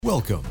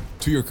Welcome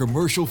to your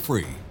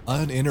commercial-free,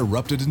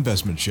 uninterrupted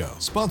investment show,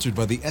 sponsored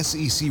by the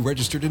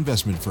SEC-registered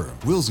investment firm,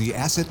 Wilsey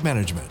Asset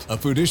Management, a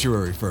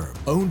fiduciary firm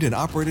owned and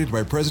operated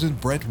by President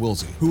Brent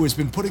Wilsey, who has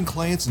been putting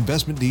clients'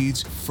 investment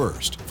needs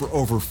first for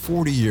over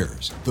 40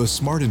 years. The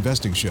Smart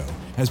Investing Show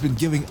has been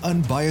giving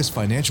unbiased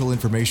financial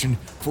information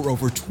for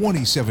over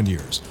 27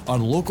 years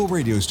on local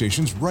radio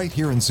stations right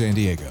here in San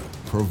Diego,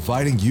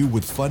 providing you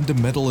with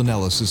fundamental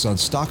analysis on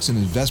stocks and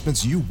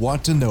investments you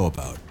want to know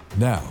about.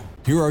 Now,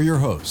 here are your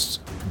hosts,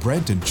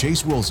 Brent and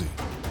Chase Wilsey.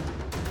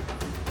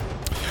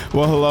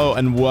 Well, hello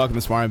and welcome to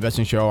the Smart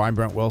Investing Show. I'm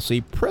Brent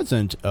Wilsey,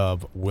 president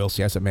of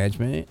Wilsey Asset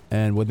Management,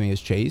 and with me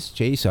is Chase.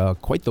 Chase,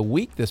 quite the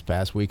week this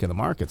past week in the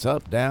markets,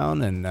 up,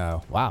 down, and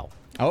wow.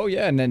 Oh,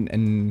 yeah,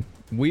 and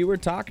we were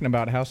talking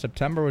about how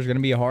September was going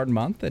to be a hard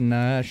month,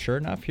 and sure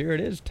enough, here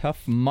it is.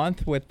 Tough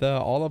month with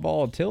all the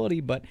volatility,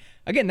 but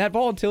again, that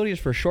volatility is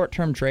for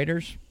short-term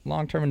traders.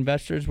 Long-term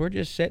investors, we're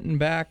just sitting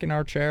back in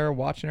our chair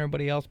watching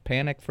everybody else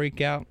panic, freak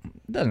out.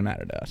 It doesn't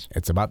matter to us.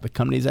 It's about the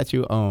companies that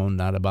you own,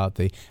 not about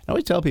I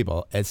always tell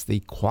people, it's the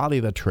quality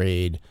of the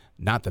trade,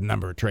 not the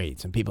number of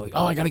trades. And people are like,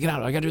 oh, I got to get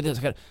out. I got to do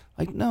this.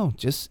 No,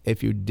 just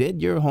if you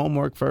did your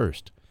homework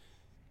first,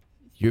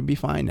 you'd be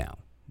fine now.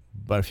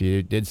 But if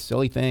you did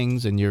silly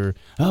things and you're,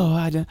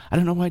 I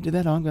don't know why I did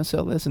that. Oh, I'm going to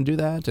sell this and do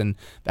that. And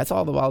that's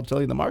all the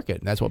volatility in the market.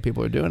 And that's what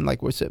people are doing.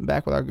 Like, we're sitting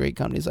back with our great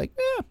companies like,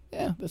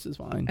 yeah, this is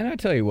fine. And I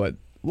tell you what,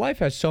 life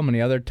has so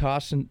many other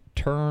toss and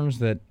turns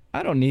that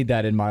I don't need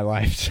that in my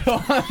life.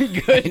 So I'm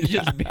good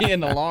just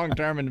being a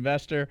long-term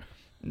investor,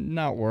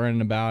 not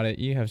worrying about it.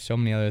 You have so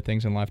many other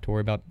things in life to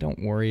worry about.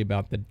 Don't worry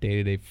about the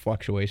day-to-day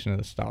fluctuation of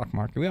the stock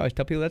market. We always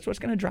tell people that's what's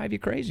going to drive you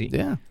crazy.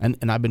 Yeah, and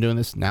I've been doing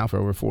this now for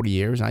over 40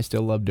 years, and I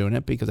still love doing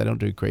it because I don't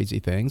do crazy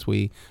things.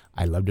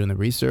 I love doing the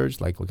research,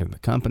 like looking at the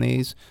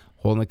companies,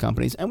 holding the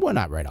companies, and we're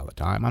not right all the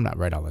time. I'm not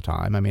right all the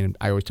time. I mean,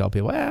 I always tell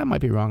people, I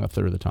might be wrong a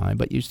third of the time,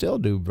 but you still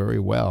do very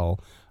well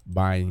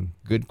buying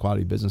good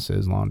quality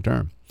businesses long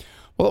term.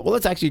 Well,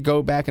 let's actually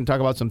go back and talk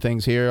about some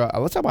things here.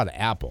 Let's talk about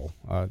Apple.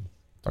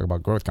 Talk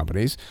about growth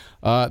companies.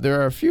 There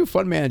are a few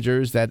fund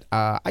managers that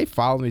I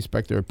follow and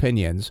respect their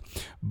opinions,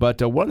 but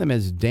one of them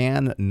is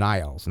Dan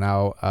Niles.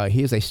 Now,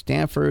 he is a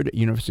Stanford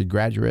University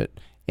graduate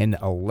in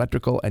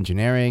electrical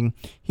engineering.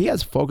 He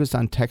has focused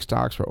on tech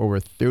stocks for over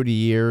 30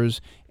 years,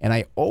 and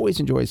I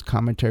always enjoy his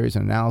commentaries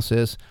and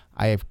analysis.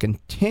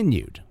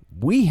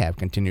 We have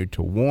continued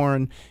to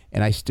warn,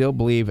 and I still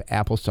believe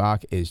Apple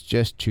stock is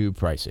just too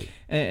pricey.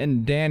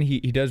 And Dan, he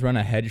does run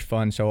a hedge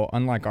fund, so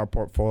unlike our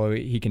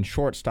portfolio, he can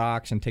short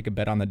stocks and take a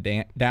bet on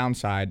the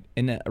downside.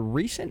 In a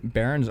recent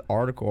Barron's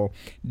article,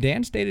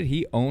 Dan stated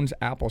he owns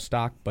Apple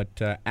stock,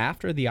 but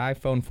after the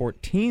iPhone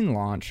 14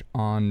 launch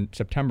on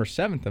September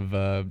 7th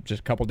of just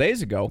a couple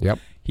days ago,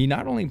 he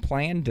not only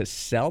planned to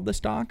sell the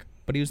stock,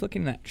 but he was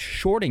looking at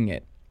shorting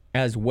it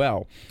as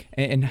well.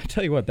 And I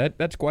tell you what,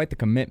 that's quite the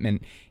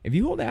commitment. If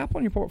you hold Apple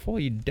in your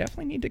portfolio, you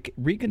definitely need to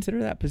reconsider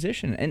that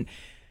position. And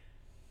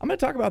I'm going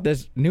to talk about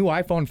this new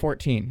iPhone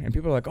 14. And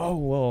people are like, oh,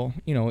 well,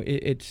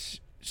 it's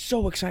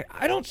so exciting.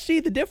 I don't see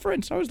the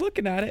difference. I was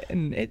looking at it,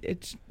 and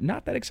it's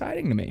not that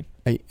exciting to me.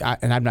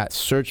 And I've not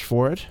searched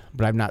for it,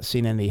 but I've not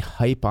seen any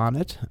hype on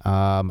it.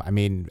 I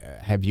mean,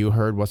 have you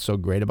heard what's so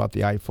great about the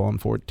iPhone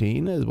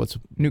 14? What's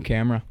new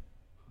camera.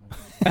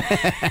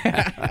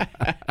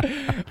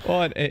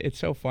 Well, it's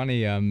so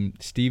funny.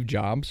 Steve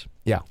Jobs,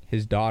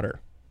 his daughter,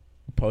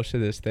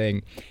 posted this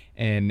thing,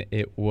 and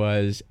it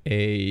was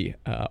a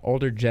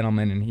older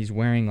gentleman, and he's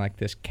wearing like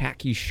this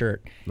khaki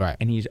shirt, right?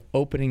 And he's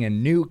opening a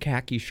new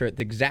khaki shirt,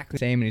 the exact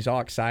same, and he's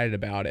all excited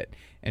about it.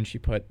 And she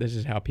put, "This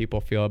is how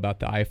people feel about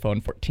the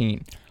iPhone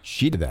 14."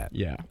 She did that.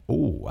 Yeah.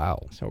 Oh,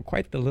 wow. So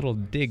quite the little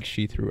dig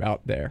she threw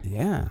out there.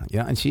 Yeah,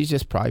 and she's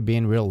just probably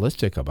being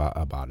realistic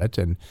about it,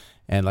 and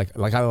like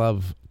I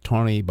love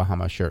Tony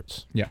Bahama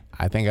shirts. Yeah.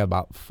 I think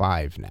about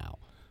 5 now,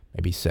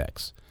 maybe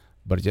 6.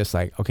 But it's just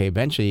like, okay,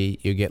 eventually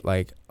you get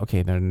like,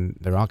 okay,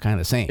 they're all kind of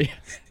the same.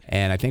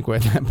 And I think we're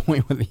at that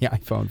point with the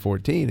iPhone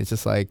 14. It's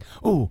just like,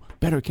 oh,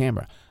 better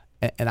camera.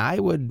 And I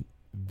would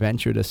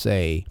venture to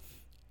say,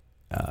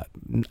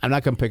 I'm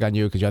not going to pick on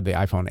you because you have the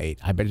iPhone 8.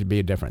 I bet it'd be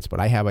a difference. But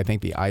I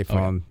think the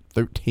iPhone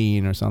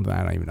 13 or something.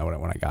 I don't even know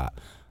what I got.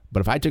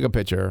 But if I took a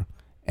picture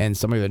and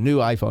somebody with a new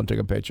iPhone took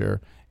a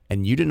picture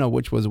and you didn't know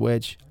which was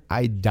which,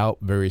 I doubt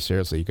very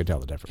seriously you could tell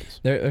the difference.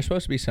 There's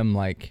supposed to be some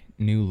like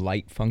new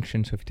light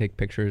function, so if you take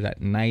pictures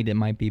at night, it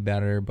might be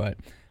better. But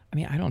I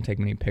mean, I don't take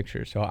many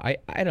pictures, so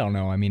I don't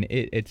know. I mean,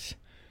 it's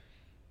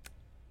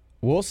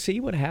we'll see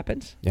what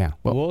happens. Yeah,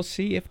 we'll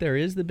see if there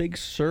is the big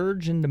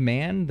surge in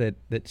demand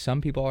that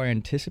some people are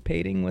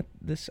anticipating with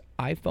this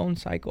iPhone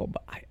cycle.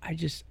 But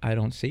I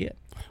don't see it.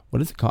 What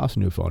does it cost a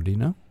new phone? Do you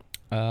know?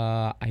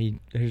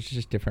 There's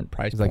just different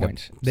price like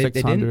points.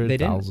 600,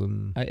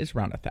 1,000. It's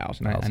around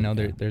 1,000. I know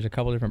there's a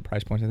couple different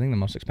price points. I think the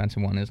most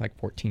expensive one is like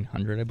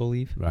 1,400, I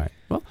believe. Right.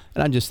 Well,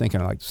 and I'm just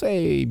thinking, like,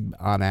 say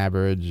on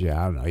average,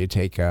 I don't know, you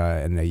take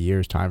in a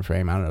year's time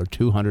frame,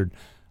 200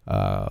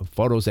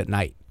 photos at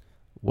night.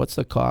 what's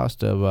the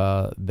cost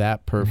of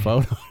that per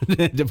photo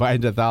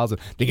divided to 1,000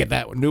 to get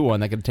that new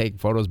one that can take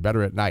photos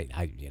better at night?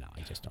 I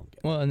just don't get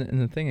it. Well,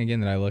 and the thing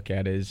again that I look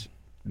at is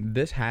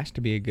this has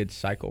to be a good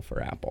cycle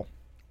for Apple,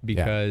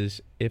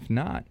 because if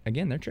not,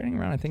 again, they're trading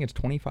around, I think it's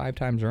 25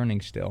 times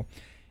earnings still.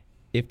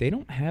 If they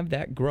don't have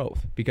that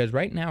growth, because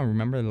right now,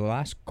 remember the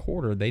last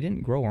quarter, they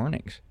didn't grow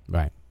earnings.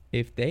 Right.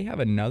 If they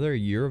have another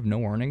year of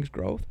no earnings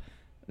growth,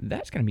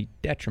 that's going to be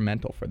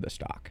detrimental for the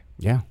stock.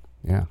 Yeah,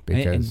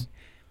 because and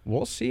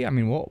we'll see. I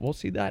mean, we'll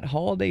see that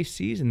holiday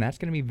season. That's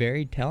going to be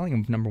very telling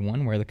of, number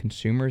one, where the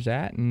consumer's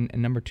at, and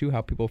number two,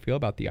 how people feel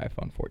about the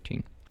iPhone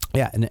 14.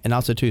 Yeah, and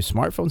also, too,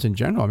 smartphones in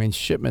general. I mean,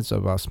 shipments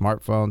of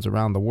smartphones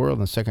around the world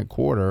in the second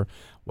quarter,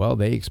 well,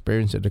 they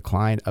experienced a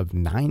decline of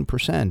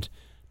 9%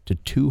 to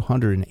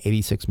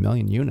 286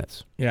 million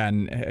units. Yeah,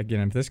 and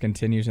again, if this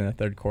continues in the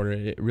third quarter,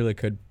 it really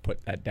could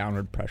put that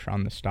downward pressure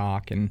on the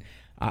stock. And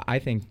I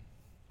think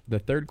the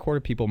third quarter,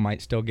 people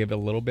might still give a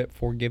little bit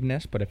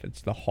forgiveness, but if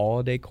it's the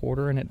holiday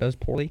quarter and it does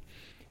poorly,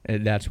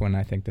 that's when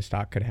I think the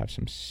stock could have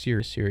some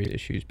serious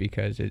issues,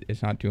 because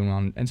it's not doing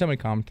well. And somebody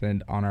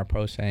commented on our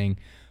post saying,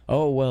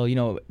 oh,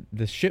 well,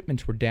 the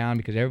shipments were down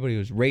because everybody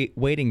was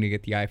waiting to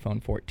get the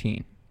iPhone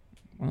 14.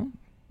 Well,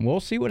 we'll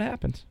see what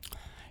happens.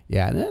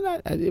 Yeah,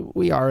 and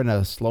we are in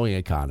a slowing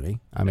economy.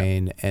 I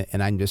mean,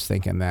 and I'm just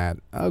thinking that,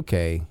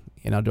 okay,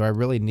 do I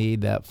really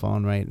need that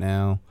phone right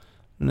now?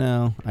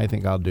 No, I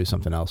think I'll do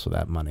something else with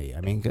that money.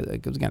 I mean,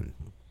 because again,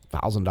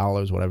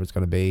 $1,000, whatever it's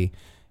going to be,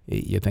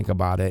 you think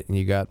about it, and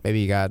you got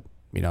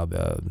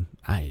the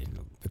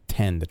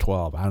 10, the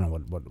 12. I don't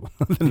know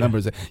what the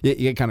numbers are. You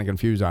get kind of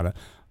confused on it,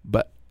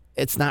 but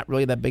it's not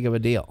really that big of a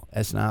deal.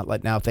 It's not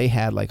like, now if they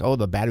had like, oh,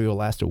 the battery will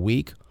last a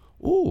week.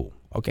 Ooh,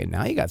 okay,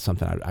 now you got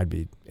something I'd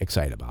be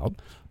excited about.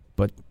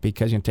 But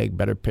because you can take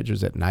better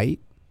pictures at night,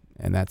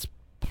 and that's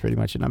pretty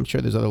much it. I'm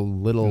sure there's other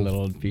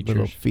little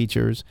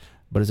features,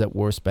 but is it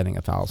worth spending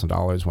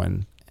 $1,000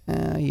 when,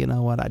 you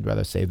know what, I'd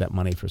rather save that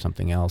money for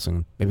something else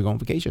and maybe go on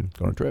vacation,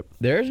 go on a trip.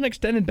 There's an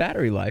extended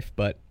battery life,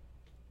 but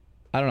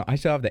I don't know. I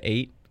still have the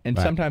 8, and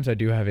sometimes I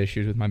do have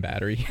issues with my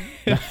battery.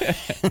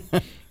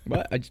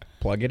 But I just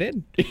plug it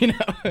in,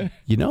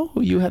 You know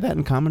who you had that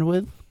in common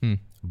with?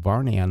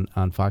 Barney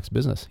on Fox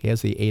Business. He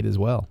has the 8 as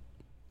well.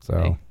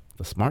 So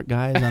the smart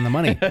guys on the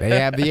money, they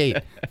have the 8.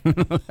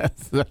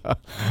 So,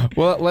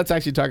 well, let's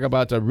actually talk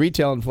about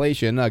retail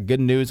inflation.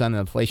 Good news on the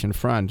inflation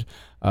front.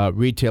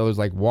 Retailers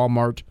like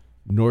Walmart,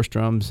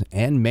 Nordstrom's,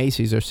 and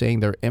Macy's are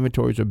saying their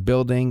inventories are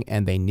building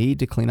and they need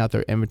to clean out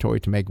their inventory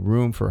to make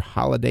room for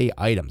holiday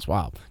items.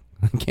 Wow.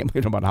 I can't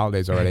believe about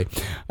holidays already.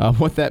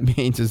 What that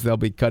means is they'll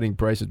be cutting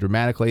prices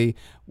dramatically,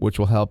 which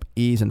will help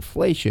ease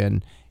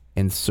inflation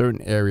in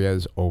certain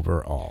areas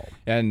overall.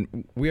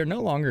 And we are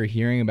no longer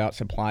hearing about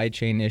supply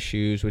chain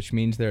issues, which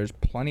means there's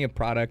plenty of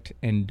product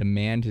and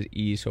demand to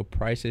ease, so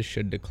prices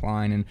should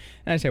decline. And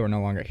I say we're no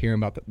longer hearing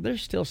about that.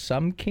 There's still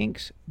some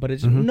kinks, but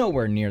it's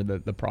nowhere near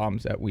the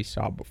problems that we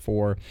saw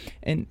before.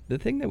 And the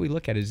thing that we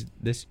look at is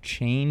this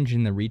change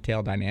in the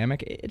retail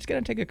dynamic. It's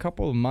going to take a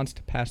couple of months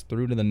to pass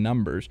through to the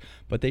numbers,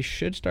 but they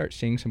should start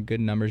seeing some good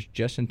numbers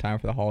just in time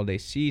for the holiday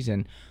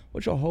season,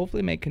 which will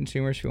hopefully make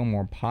consumers feel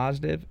more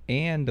positive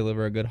and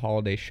deliver a good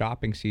holiday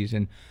shopping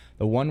season.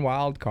 The one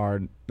wild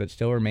card that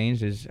still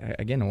remains is,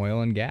 again, oil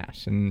and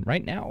gas. And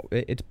right now,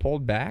 it's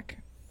pulled back.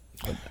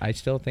 But I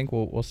still think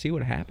we'll see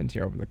what happens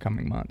here over the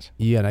coming months.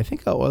 Yeah, and I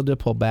think oil did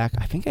pull back.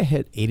 I think I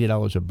hit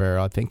 $80 a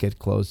barrel. I think it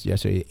closed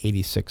yesterday at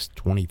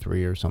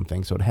 $86.23 or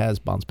something. So it has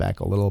bounced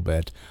back a little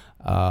bit.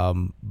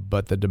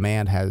 But the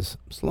demand has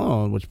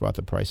slowed, which brought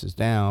the prices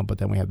down. But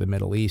then we have the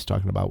Middle East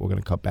talking about we're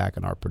going to cut back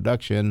on our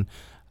production.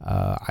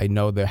 I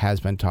know there has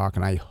been talk,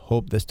 and I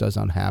hope this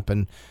doesn't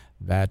happen,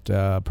 that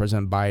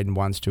President Biden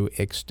wants to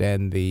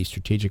extend the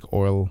strategic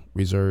oil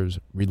reserves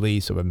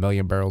release of 1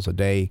 million barrels a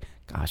day.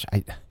 Gosh,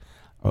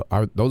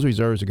 those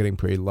reserves are getting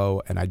pretty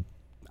low, and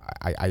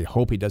I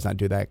hope he does not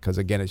do that, because,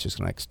 again, it's just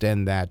going to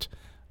extend that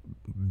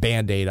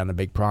Band-Aid on a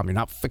big problem. You're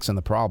not fixing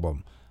the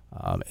problem.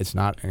 It's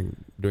not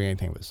doing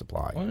anything with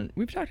supply. Well,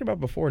 we've talked about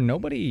before,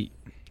 nobody,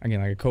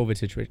 again, like a COVID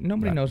situation,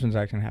 nobody knows when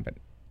that's going to happen.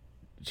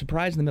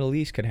 Surprise in the Middle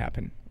East could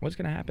happen. What's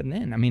going to happen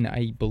then? I mean,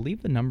 I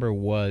believe the number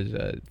was,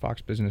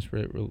 Fox Business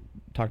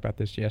talked about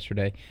this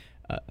yesterday.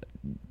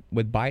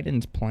 With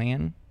Biden's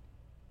plan,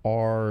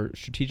 our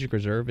strategic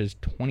reserve is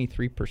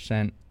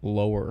 23%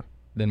 lower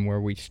than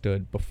where we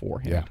stood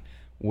beforehand.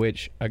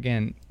 Which,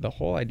 again, the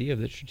whole idea of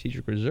the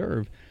strategic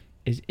reserve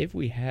is if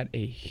we had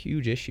a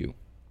huge issue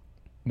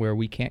where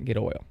we can't get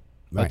oil.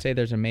 Let's say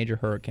there's a major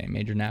hurricane,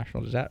 major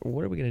national disaster.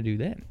 What are we going to do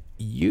then?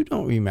 You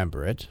don't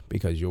remember it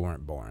because you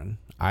weren't born.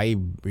 I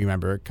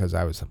remember it because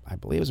I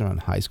believe it was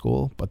around high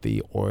school, but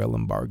the oil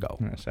embargo.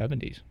 In the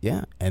 70s.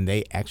 Yeah, and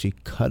they actually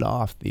cut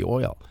off the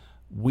oil.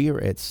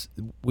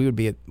 Would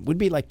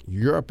be like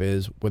Europe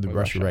is with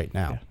Russia right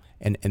now.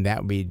 Yeah. And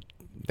that'd be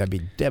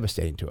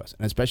devastating to us.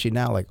 And especially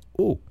now, like,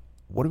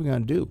 what are we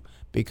going to do?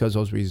 Because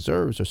those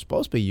reserves are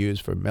supposed to be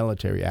used for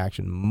military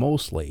action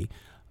mostly.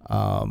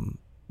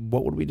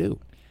 What would we do?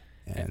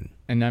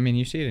 And I mean,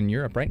 you see it in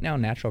Europe right now.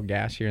 Natural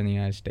gas here in the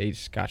United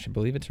States, gosh, I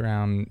believe it's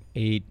around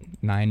 9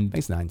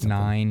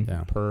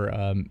 yeah.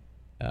 per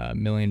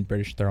million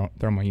British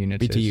thermal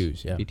units.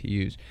 BTUs, yeah.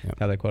 BTUs,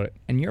 how they quote it.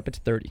 In Europe, it's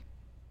 30.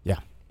 Yeah.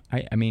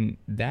 I mean,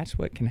 that's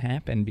what can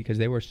happen because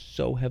they were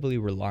so heavily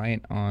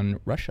reliant on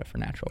Russia for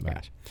natural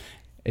gas.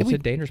 It's a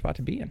dangerous spot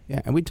to be in.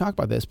 Yeah, and we talk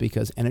about this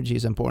because energy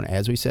is important.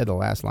 As we said, the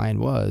last line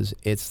was,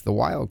 it's the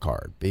wild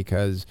card,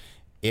 because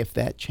if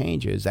that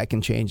changes, that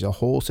can change the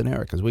whole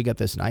scenario, because we got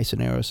this nice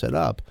scenario set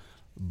up,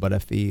 but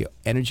if the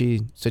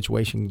energy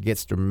situation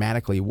gets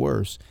dramatically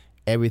worse,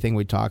 everything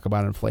we talk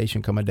about,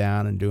 inflation coming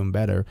down and doing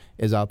better,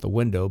 is out the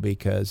window,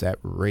 because that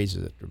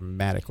raises it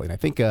dramatically. And I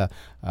think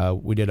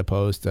we did a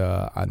post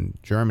on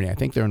Germany. I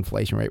think their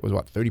inflation rate was,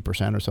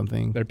 30% or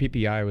something? Their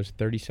PPI was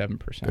 37%.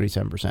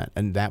 37%.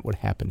 And that would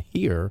happen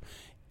here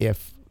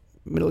if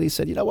Middle East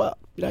said, you know what,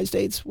 United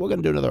States, we're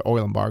going to do another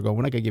oil embargo.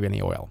 We're not going to give you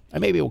any oil.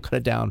 And maybe we'll cut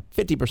it down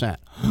 50%.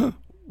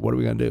 What are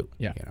we going to do?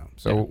 Yeah.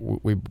 So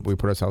we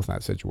put ourselves in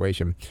that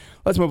situation.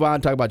 Let's move on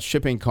and talk about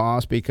shipping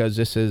costs, because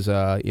this is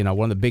one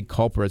of the big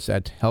culprits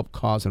that helped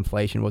cause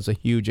inflation was a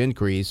huge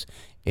increase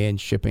in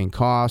shipping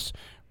costs.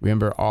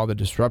 Remember all the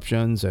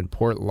disruptions and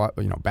port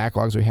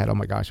backlogs we had. Oh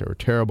my gosh, they were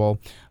terrible.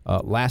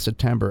 Last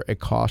September, it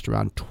cost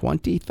around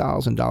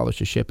 $20,000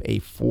 to ship a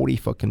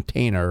 40-foot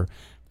container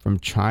from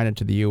China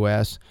to the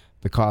U.S.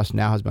 The cost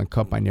now has been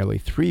cut by nearly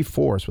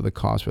 3/4 with the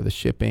cost for the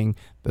shipping.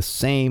 The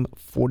same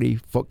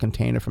 40-foot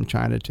container from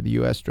China to the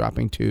U.S.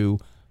 dropping to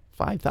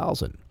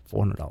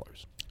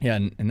 $5,400. Yeah,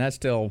 and that's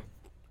still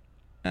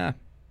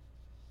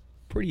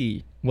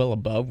pretty well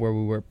above where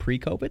we were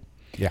pre-COVID.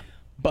 Yeah.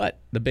 But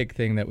the big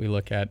thing that we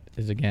look at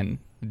is, again,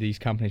 these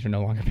companies are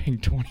no longer paying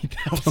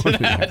 $20,000.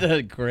 That's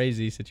a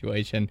crazy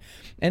situation.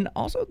 And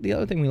also the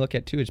other thing we look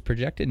at, too, is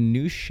projected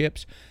new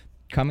ships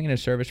coming into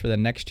service for the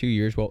next 2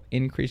 years will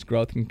increase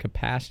growth and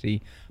capacity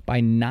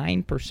by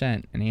 9%,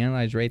 an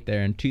annualized rate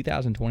there in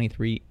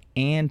 2023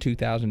 and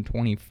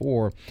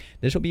 2024.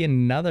 This will be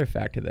another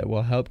factor that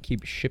will help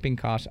keep shipping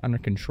costs under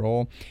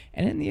control.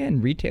 And in the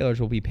end,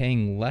 retailers will be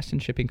paying less in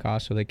shipping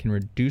costs so they can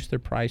reduce their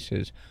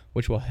prices,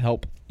 which will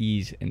help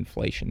ease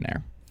inflation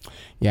there.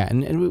 Yeah,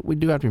 and we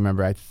do have to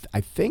remember, I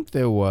think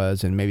there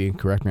was, and maybe you can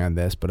correct me on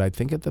this, but I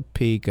think at the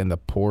peak in the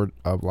port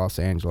of Los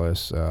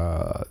Angeles,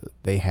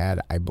 they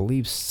had, I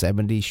believe,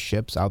 70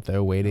 ships out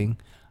there waiting.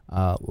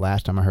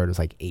 Last time I heard it was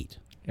like 8.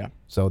 Yeah.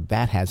 So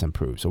that has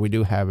improved. So we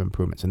do have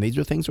improvements. And these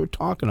are things we're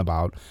talking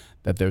about,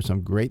 that there's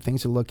some great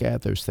things to look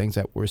at. There's things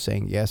that we're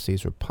saying, yes,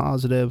 these are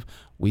positive.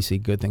 We see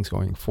good things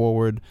going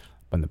forward.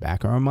 But in the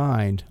back of our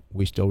mind,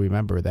 we still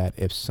remember that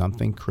if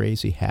something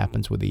crazy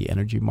happens with the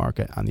energy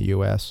market on the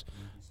U.S.,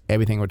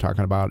 everything we're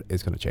talking about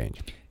is going to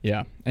change.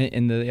 Yeah.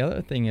 And the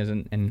other thing is,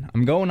 and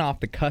I'm going off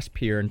the cusp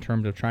here in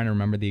terms of trying to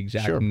remember the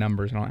exact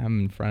numbers. I don't have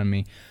them in front of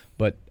me.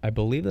 But I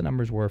believe the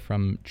numbers were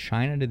from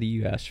China to the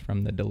U.S.,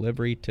 from the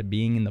delivery to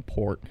being in the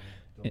port.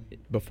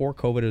 Before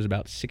COVID, it was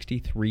about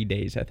 63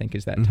 days, I think,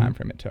 is that time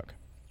frame it took.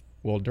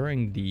 Well,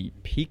 during the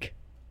peak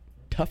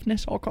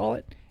toughness, I'll call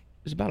it, it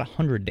was about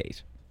 100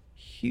 days.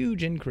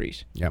 Huge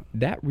increase. Yep.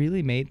 That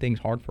really made things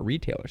hard for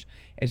retailers.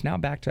 It's now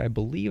back to, I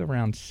believe,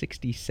 around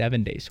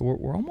 67 days. So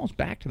we're almost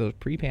back to those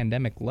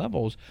pre-pandemic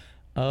levels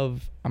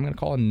of, I'm going to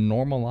call it a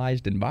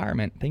normalized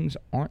environment. Things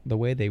aren't the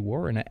way they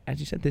were. And as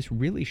you said, this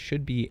really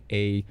should be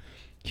a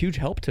huge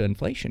help to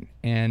inflation.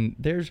 And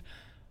there's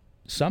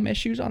some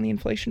issues on the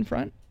inflation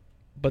front,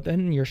 but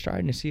then you're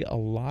starting to see a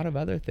lot of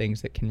other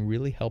things that can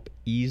really help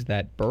ease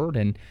that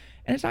burden.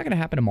 And it's not going to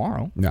happen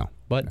tomorrow. No.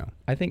 But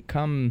I think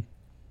come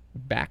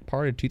back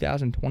part of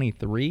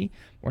 2023,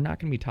 we're not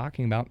going to be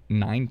talking about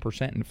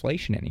 9%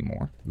 inflation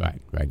anymore.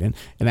 Right. And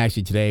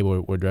actually today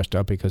we're dressed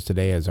up because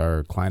today is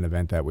our client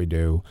event that we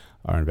do,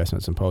 our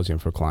investment symposium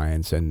for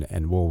clients, and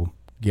we'll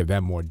give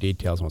them more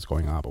details on what's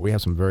going on. But we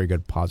have some very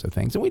good positive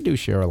things, and we do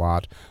share a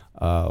lot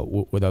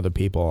with other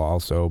people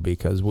also,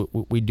 because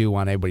we do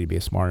want everybody to be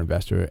a smart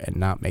investor and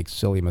not make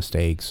silly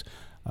mistakes.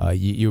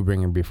 You were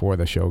bringing before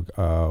the show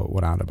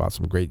went on about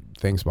some great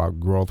things about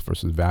growth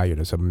versus value.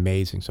 And it's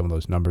amazing some of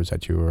those numbers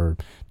that you were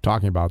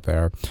talking about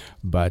there.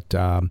 But,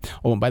 and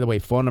by the way,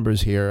 phone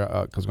numbers here,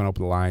 because we're going to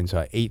open the lines,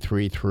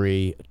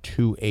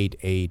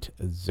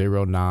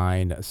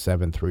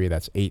 833-288-0973.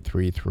 That's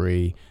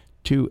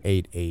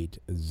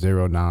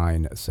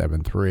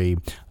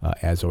 833-288-0973.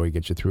 As always,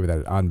 get you through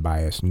that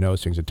unbiased, no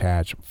strings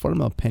attached,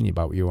 fundamental opinion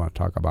about what you want to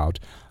talk about.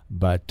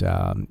 But,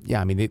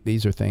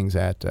 these are things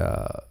that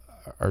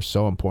are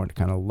so important to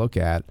kind of look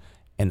at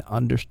and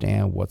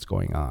understand what's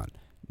going on.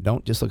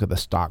 Don't just look at the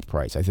stock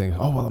price. I think,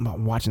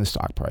 I'm watching the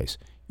stock price.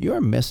 You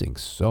are missing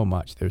so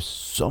much. There's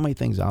so many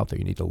things out there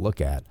you need to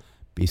look at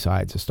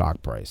besides the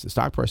stock price. The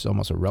stock price is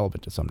almost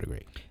irrelevant to some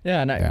degree.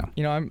 Yeah, and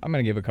I'm going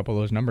to give a couple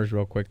of those numbers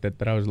real quick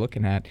that I was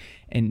looking at.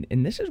 And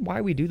this is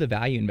why we do the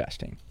value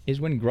investing, is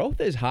when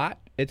growth is hot,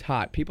 it's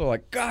hot. People are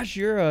like, gosh,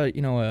 you're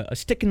a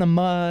stick in the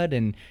mud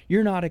and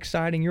you're not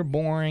exciting, you're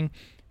boring.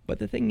 But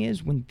the thing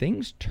is, when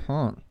things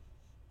turn,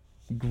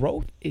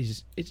 growth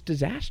it's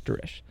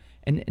disastrous.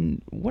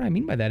 And what I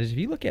mean by that is if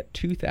you look at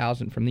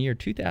 2000, from the year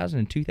 2000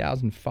 and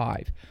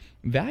 2005,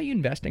 value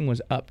investing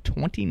was up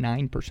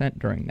 29%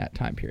 during that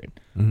time period.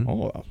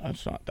 Oh,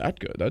 that's not that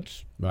good.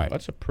 That's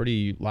a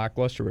pretty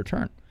lackluster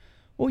return.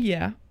 Well,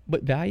 yeah,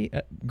 but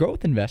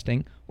growth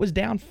investing was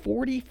down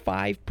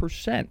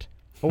 45%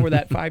 over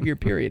that 5-year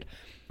period.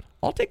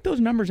 I'll take those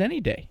numbers any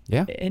day.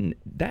 Yeah. And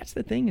that's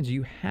the thing, is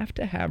you have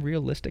to have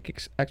realistic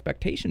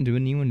expectations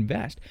when you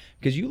invest,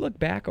 because you look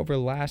back over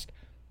the last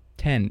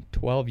 10,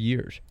 12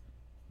 years,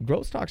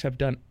 growth stocks have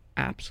done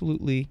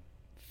absolutely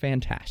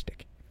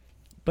fantastic.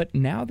 But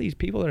now these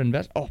people that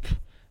invest, I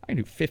can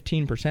do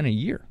 15% a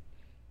year.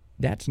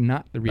 That's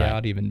not the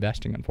reality of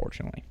investing,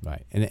 unfortunately.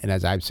 Right. And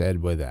as I've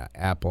said with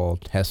Apple,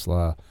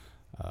 Tesla,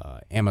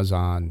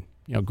 Amazon,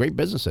 great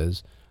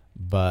businesses,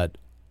 but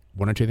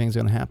one or two things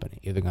are going to happen.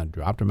 Either going to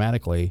drop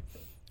dramatically,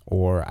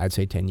 or I'd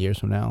say 10 years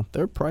from now,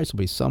 their price will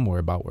be somewhere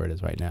about where it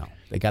is right now.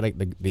 They got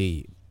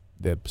the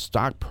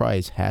stock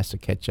price has to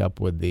catch up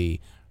with the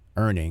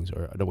earnings,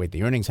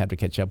 the earnings have to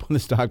catch up with the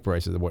stock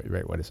price is the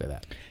right way to say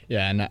that.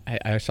 Yeah, and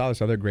I saw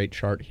this other great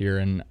chart here,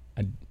 and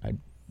I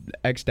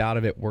X'd out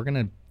of it. We're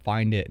going to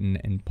find it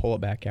and pull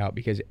it back out,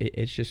 because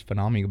it's just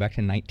phenomenal. You go back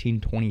to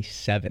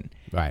 1927.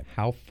 Right.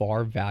 How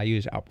far value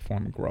has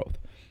outperformed growth.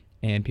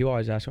 And people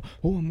always ask,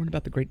 I'm worried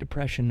about the Great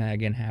Depression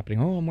again happening.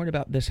 I'm worried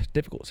about this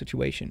difficult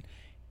situation.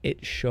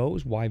 It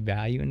shows why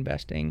value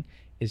investing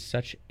is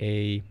such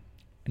a,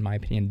 in my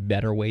opinion,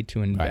 better way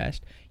to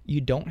invest. Right.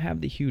 You don't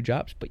have the huge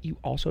ups, but you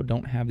also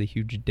don't have the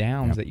huge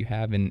downs that you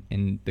have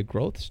in the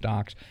growth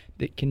stocks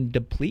that can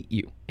deplete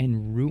you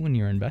and ruin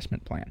your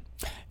investment plan.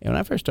 And when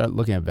I first started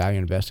looking at value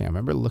investing, I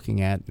remember looking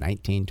at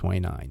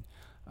 1929.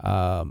 It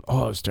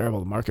was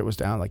terrible. The market was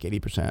down like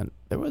 80%.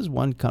 There was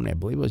one company, I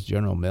believe it was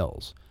General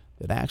Mills,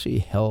 that actually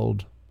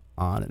held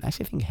on and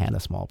actually I think had a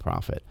small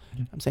profit.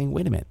 I'm saying,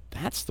 wait a minute,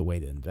 that's the way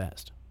to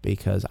invest,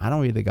 because I don't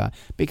really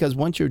because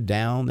once you're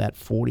down that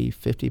 40,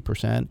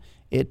 50%,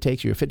 it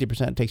takes you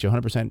 50%, it takes you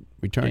 100%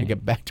 return to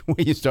get back to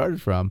where you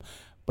started from.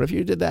 But if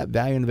you did that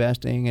value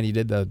investing and you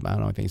did I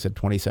think you said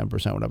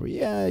 27%, whatever,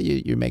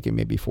 you're making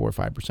maybe 4 or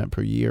 5%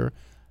 per year.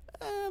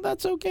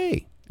 That's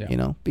okay.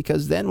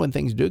 Because then when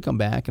things do come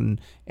back and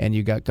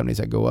you got companies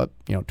that go up,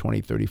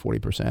 20, 30,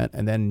 40%,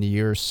 and then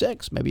year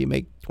 6, maybe you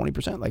make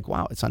 20%, like,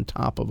 wow, it's on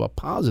top of a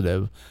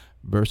positive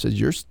versus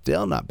you're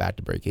still not back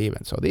to break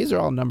even. So these are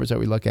all numbers that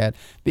we look at.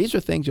 These are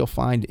things you'll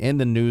find in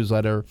the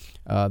newsletter.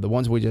 The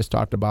ones we just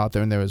talked about,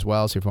 they're in there as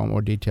well. So if you want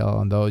more detail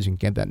on those, you can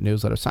get that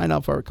newsletter. Sign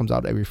up for it. It comes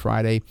out every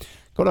Friday.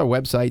 Go to our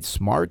website,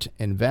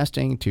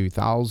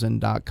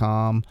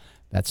 smartinvesting2000.com.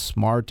 That's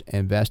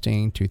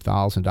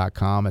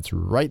smartinvesting2000.com. It's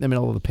right in the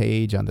middle of the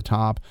page on the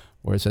top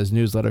where it says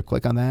newsletter.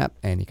 Click on that,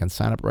 and you can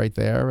sign up right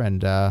there.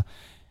 And I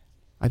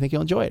think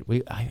you'll enjoy it.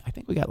 I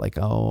think we got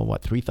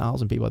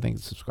 3,000 people, I think,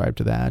 subscribe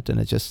to that. And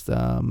it's just,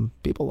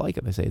 people like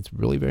it. They say it's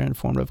really very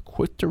informative,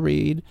 quick to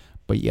read,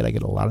 but yet I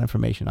get a lot of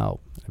information out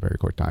in a very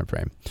quick time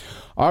frame.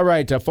 All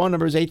right, phone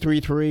number is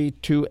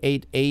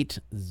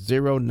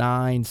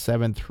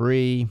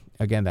 833-288-0973.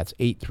 Again, that's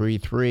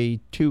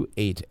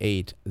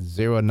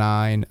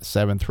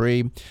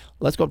 833-288-0973.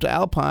 Let's go up to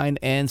Alpine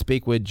and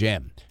speak with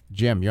Jim.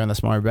 Jim, you're on the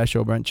Smart Invest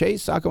Show. Brent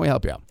Chase, how can we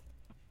help you out?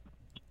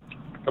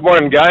 Good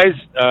morning, guys.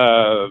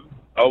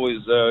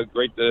 Always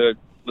great to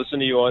listen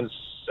to you on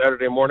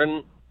Saturday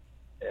morning.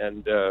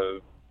 And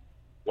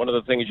one of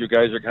the things you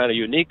guys are kind of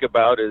unique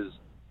about is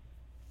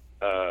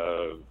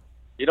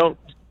you don't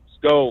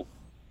go,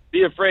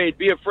 be afraid,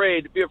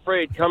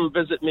 come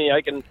visit me,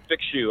 I can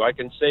fix you, I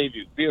can save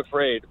you. Be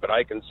afraid, but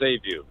I can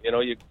save you.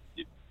 You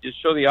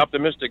show the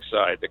optimistic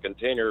side, the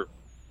container,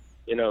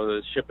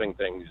 the shipping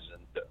things,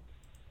 and,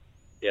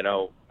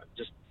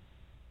 just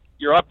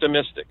you're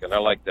optimistic, and I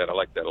like that. I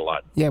like that a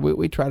lot. Yeah,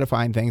 we try to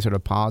find things that are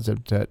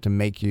positive to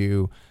make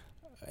you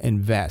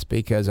invest,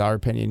 because our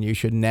opinion, you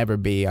should never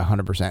be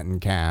 100% in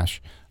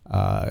cash.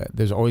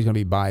 There's always going to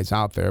be buys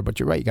out there, but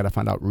you're right. You got to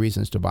find out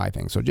reasons to buy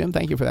things. So, Jim,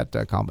 thank you for that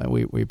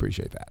compliment. We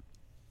appreciate that.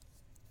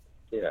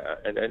 Yeah,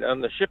 and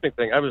on the shipping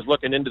thing, I was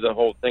looking into the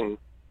whole thing,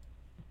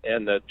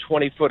 and the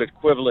 20-foot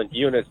equivalent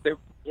units.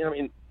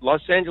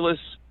 Los Angeles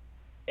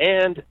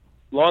and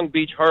Long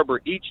Beach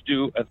Harbor each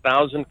do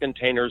 1,000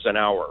 containers an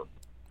hour.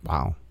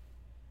 Wow.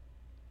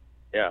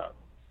 Yeah.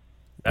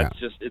 It's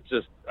just,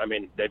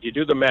 if you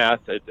do the math,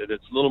 it's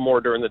a little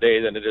more during the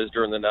day than it is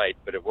during the night,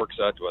 but it works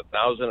out to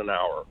 1,000 an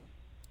hour.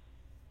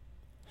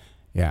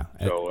 Yeah.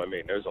 So,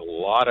 there's a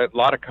lot of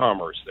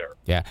commerce there.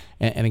 Yeah.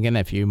 And again,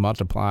 if you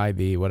multiply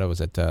the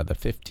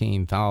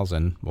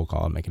 15,000, we'll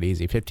call it, make it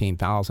easy,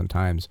 15,000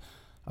 times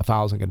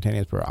 1,000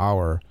 containers per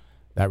hour,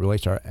 that really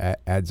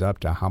adds up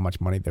to how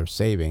much money they're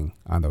saving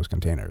on those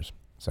containers.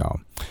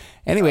 So,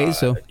 anyway, yes,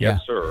 sir.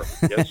 Yes, sir.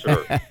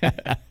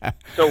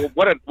 So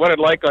what I'd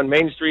like on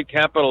Main Street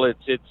Capital,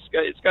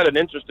 it's got an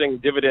interesting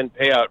dividend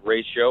payout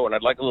ratio, and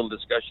I'd like a little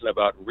discussion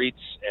about REITs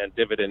and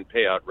dividend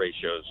payout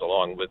ratios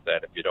along with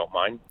that, if you don't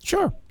mind.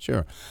 Sure.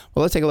 Well,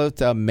 let's take a look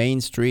at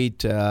Main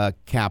Street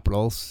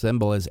Capital.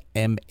 Symbol is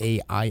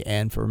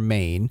MAIN for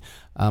Maine.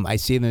 I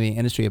see them in the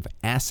industry of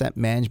asset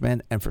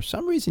management, and for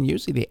some reason,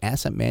 usually the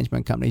asset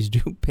management companies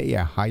do pay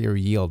a higher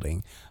yield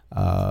on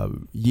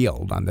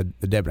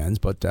the dividends,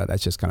 but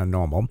that's just kind of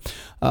normal.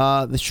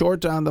 The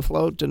short on the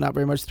float, not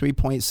very much,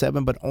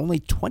 3.7, but only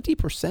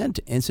 20%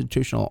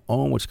 institutional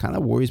owned, which kind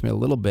of worries me a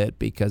little bit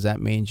because that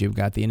means you've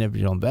got the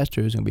individual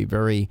investors going to be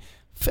very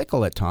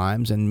fickle at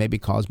times and maybe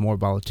cause more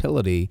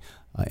volatility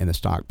in the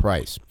stock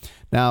price.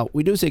 Now,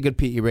 we do see a good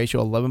PE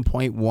ratio,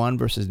 11.1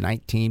 versus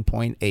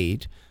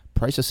 19.8.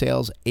 Price of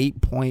sales,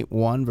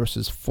 8.1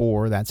 versus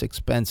 4. That's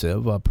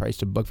expensive. Price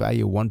to book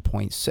value,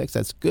 1.6.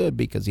 That's good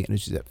because the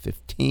industry's at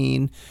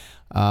 15.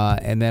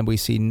 And then we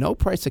see no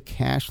price of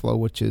cash flow,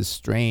 which is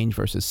strange,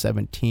 versus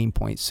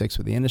 17.6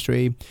 for the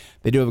industry.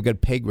 They do have a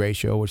good PEG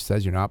ratio, which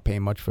says you're not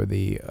paying much for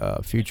the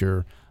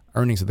future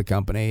earnings of the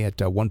company at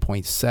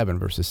 1.7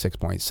 versus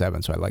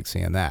 6.7. So I like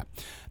seeing that.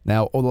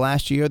 Now, over the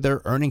last year,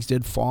 their earnings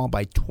did fall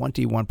by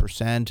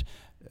 21%.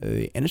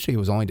 The industry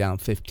was only down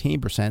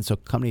 15%, so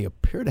company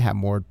appeared to have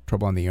more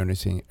trouble on the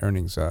earnings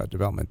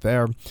development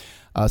there.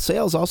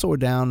 Sales also were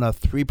down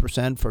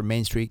 3% for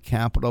Main Street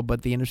Capital,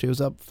 but the industry was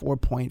up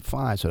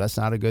 4.5%, so that's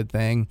not a good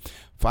thing.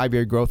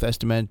 5-year growth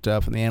estimate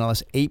from the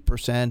analyst,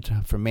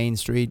 8% for Main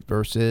Street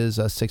versus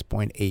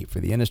 6.8% for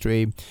the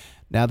industry.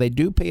 Now, they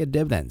do pay a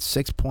dividend,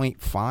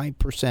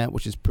 6.5%,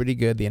 which is pretty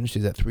good. The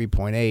industry is at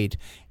 3.8%,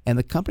 and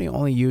the company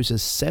only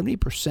uses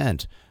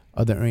 70%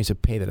 of the earnings to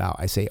pay that out.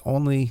 I say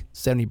only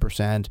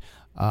 70%.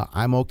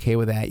 I'm okay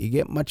with that. You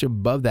get much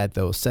above that,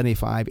 though,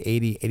 75,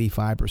 80,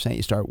 85%,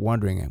 you start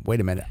wondering, wait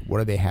a minute,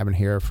 what are they having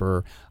here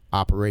for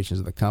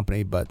operations of the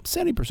company? But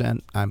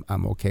 70%,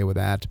 I'm okay with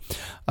that.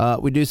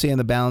 We do see on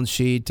the balance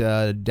sheet,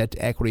 debt to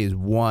equity is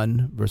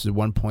 1 versus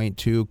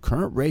 1.2.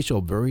 Current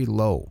ratio, very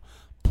low,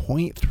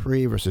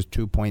 0.3 versus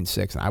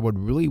 2.6. And I would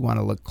really want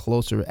to look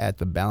closer at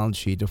the balance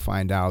sheet to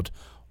find out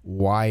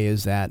why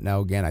is that. Now,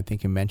 again, I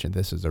think you mentioned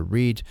this is a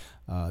REIT.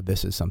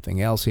 This is something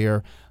else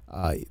here.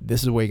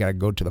 This is where you got to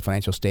go to the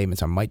financial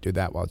statements. I might do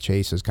that while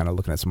Chase is kind of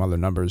looking at some other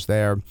numbers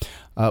there.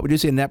 We do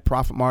see a net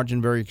profit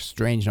margin, very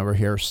strange number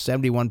here,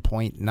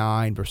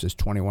 71.9 versus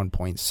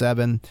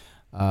 21.7.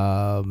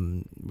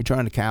 Return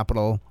on equity,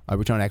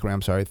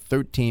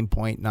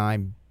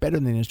 13.9, better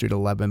than the industry at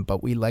 11,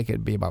 but we like it to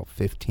be about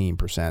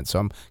 15%. So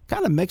I'm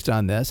kind of mixed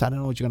on this. I don't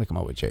know what you're going to come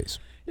up with, Chase.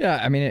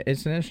 Yeah, I mean,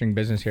 it's an interesting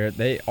business here.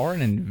 They are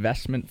an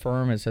investment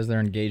firm. It says they're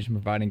engaged in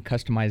providing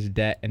customized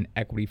debt and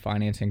equity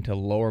financing to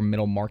lower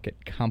middle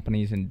market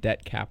companies and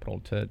debt capital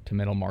to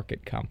middle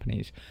market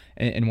companies.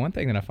 And one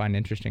thing that I find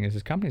interesting is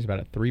this company's about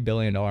a $3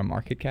 billion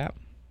market cap,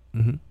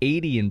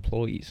 80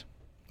 employees.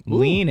 Ooh.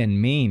 Lean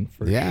and mean,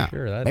 for yeah.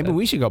 sure. Maybe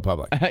we should go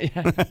public.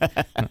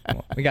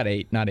 Well, we got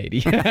 8, not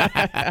 80.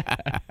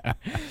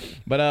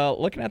 But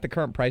looking at the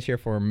current price here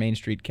for Main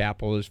Street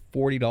Capital is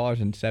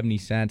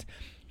 $40.70.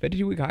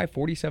 52-week high,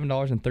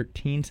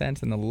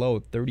 $47.13, and the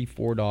low,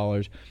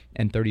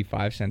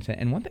 $34.35.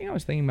 And one thing I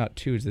was thinking about,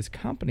 too, is this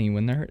company,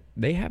 when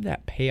they have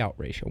that payout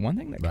ratio, one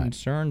thing that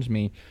concerns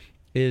me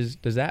is,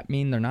 does that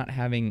mean they're not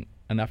having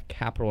enough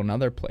capital in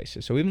other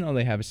places? So even though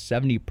they have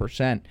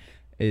 70%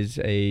 is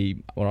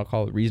what I'll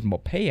call a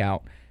reasonable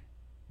payout,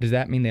 does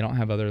that mean they don't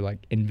have other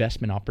like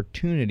investment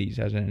opportunities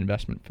as an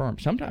investment firm?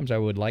 Sometimes I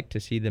would like to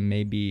see them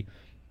maybe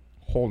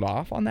hold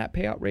off on that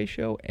payout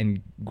ratio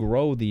and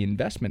grow the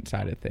investment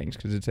side of things,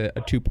 because it's a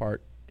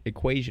two-part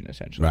equation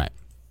essentially.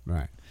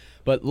 Right.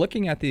 But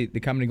looking at the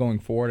company going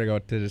forward, I go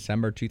to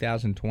December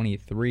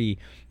 2023,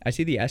 I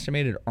see the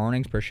estimated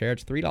earnings per share,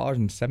 it's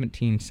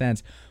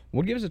 $3.17.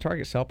 Would give us a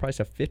target sell price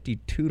of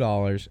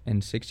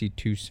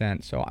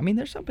 $52.62. So, I mean,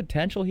 there's some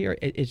potential here.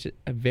 It's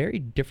a very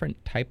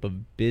different type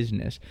of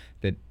business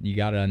that you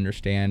got to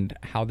understand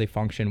how they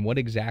function, who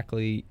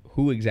exactly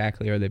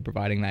are they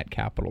providing that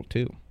capital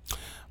to?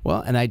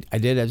 Well, and I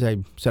did, as I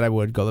said I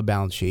would, go to the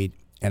balance sheet,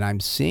 and I'm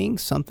seeing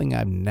something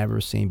I've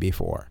never seen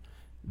before.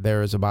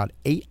 There's about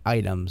 8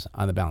 items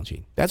on the balance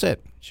sheet. That's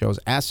it. Shows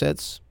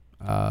assets,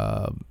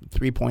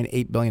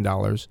 $3.8 billion,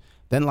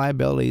 then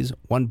liabilities,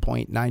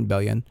 $1.9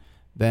 billion,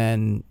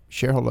 then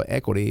shareholder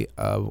equity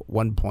of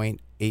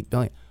 $1.8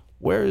 billion.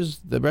 Where's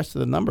the rest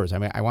of the numbers? I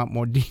mean, I want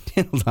more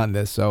details on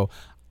this. So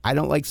I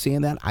don't like seeing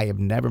that. I have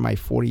never in my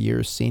 40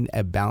 years seen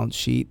a balance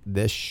sheet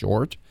this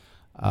short.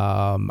 You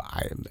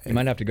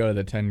might have to go to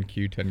the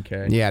 10Q,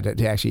 10K. Yeah,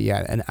 to actually,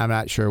 and I'm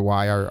not sure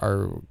why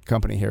our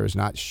company here is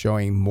not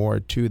showing more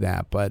to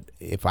that. But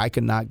if I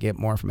could not get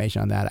more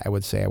information on that, I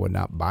would say I would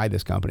not buy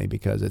this company,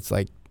 because it's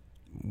like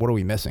what are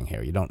we missing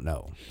here? You don't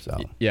know. So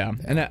yeah.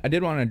 And I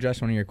did want to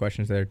address one of your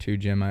questions there too,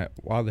 Jim.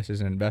 While this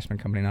is an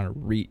investment company, not a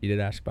REIT, you did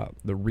ask about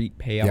the REIT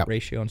payout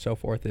ratio and so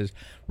forth. Is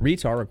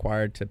REITs are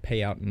required to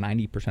pay out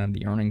 90% of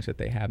the earnings that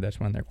they have. That's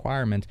one of the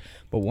requirements.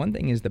 But one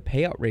thing is the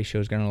payout ratio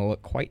is going to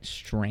look quite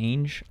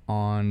strange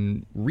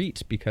on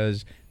REITs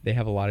because they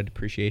have a lot of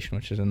depreciation,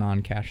 which is a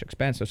non-cash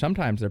expense. So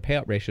sometimes their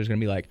payout ratio is going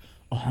to be like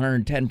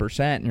 110%,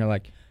 and you're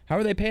like, how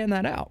are they paying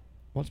that out?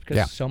 Well, it's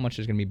because so much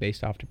is going to be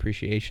based off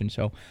depreciation.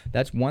 So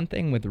that's one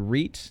thing with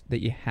REITs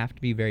that you have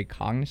to be very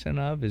cognizant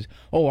of is,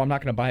 oh, I'm not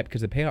going to buy it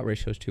because the payout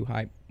ratio is too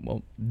high.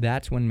 Well,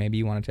 that's when maybe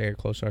you want to take a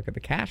closer look at the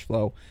cash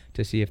flow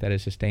to see if that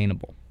is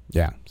sustainable.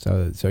 Yeah,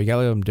 so you got to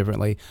look at them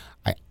differently.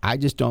 I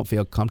just don't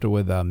feel comfortable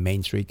with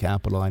Main Street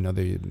Capital. I know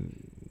there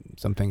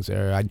some things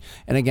there.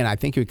 And again, I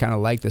think you kind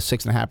of like the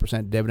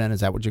 6.5% dividend. Is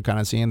that what you're kind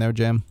of seeing there,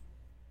 Jim?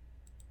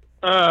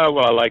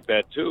 Well, I like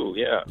that too.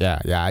 Yeah.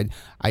 Yeah.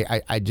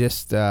 I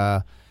just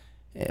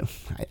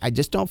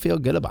don't feel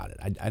good about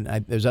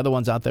it. There's other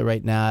ones out there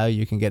right now.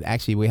 You can get,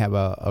 actually, we have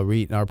a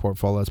REIT in our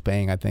portfolio that's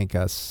paying, I think,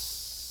 a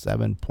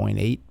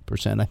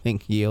 7.8%, I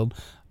think, yield.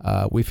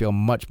 We feel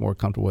much more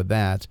comfortable with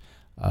that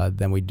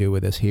than we do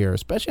with this here,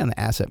 especially on the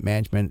asset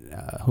management.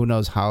 Who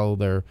knows how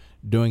they're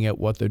doing it,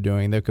 what they're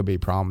doing. There could be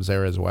problems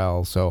there as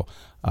well. So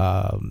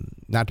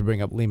not to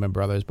bring up Lehman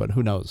Brothers, but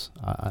who knows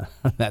on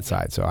that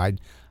side. So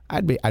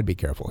I'd be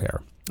careful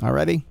here.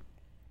 Alrighty?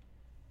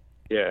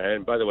 Yeah,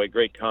 and by the way,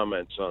 great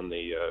comments on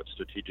the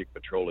Strategic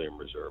Petroleum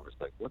Reserve. It's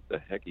like, what the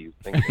heck are you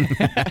thinking?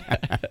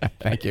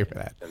 Thank you for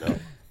that. You know?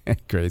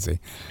 Crazy.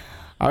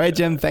 All right,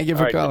 Jim, thank you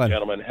for calling.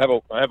 Gentlemen, have a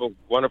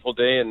wonderful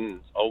day, and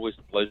always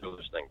a pleasure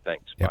listening.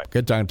 Thanks. Yep, bye.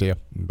 Good talking to you.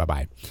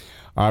 Bye-bye.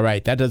 All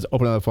right, that does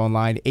open up the phone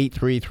line,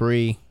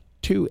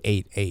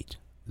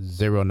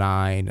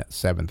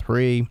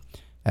 833-288-0973.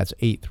 That's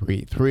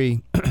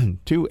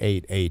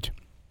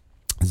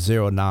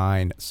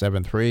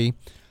 833-288-0973.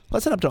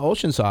 Let's head up to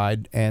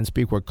Oceanside and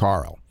speak with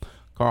Carl.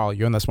 Carl,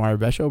 you're on the Smart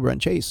Invest Show.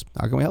 Brent Chase,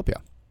 how can we help you?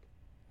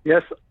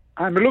 Yes,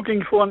 I'm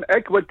looking for an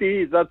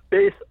equity that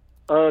pays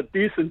a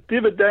decent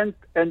dividend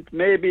and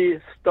maybe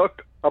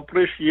stock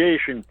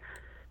appreciation.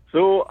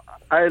 So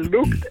I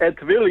looked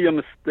at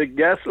Williams, the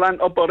gas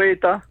line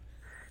operator,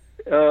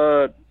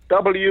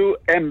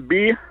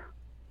 WMB.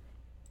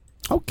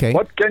 Okay.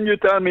 What can you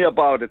tell me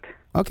about it?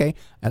 Okay,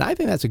 and I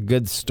think that's a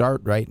good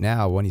start right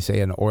now when you say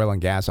an oil and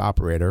gas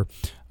operator.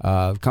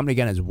 The company,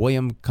 again, is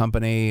Williams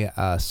Company,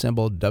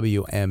 symbol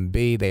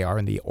WMB. They are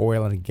in the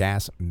oil and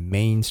gas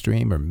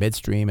mainstream or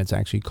midstream, it's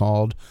actually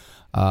called.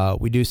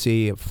 We do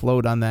see a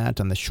float on that.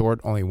 On the short,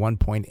 only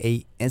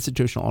 1.8.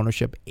 Institutional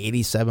ownership,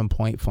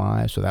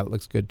 87.5, so that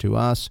looks good to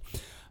us.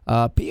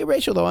 PE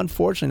ratio, though,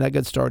 unfortunately, not a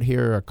good start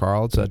here,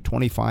 Carl. It's a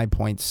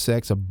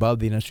 25.6, above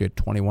the industry at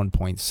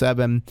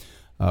 21.7.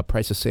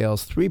 Price of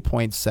sales,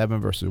 3.7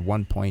 versus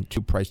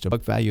 1.2. Price to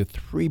book value,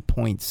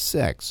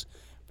 3.6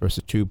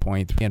 versus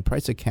 2.3. And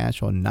price of cash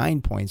flow,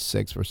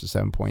 9.6 versus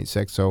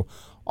 7.6. So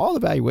all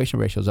the valuation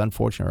ratios,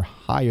 unfortunately, are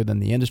higher than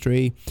the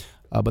industry.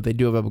 But they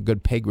do have a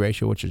good PEG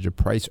ratio, which is your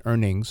price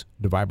earnings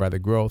divided by the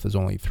growth, is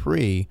only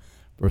 3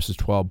 versus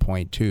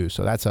 12.2.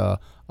 So that's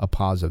a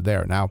positive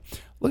there. Now,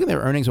 look at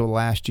their earnings over the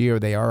last year.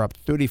 They are up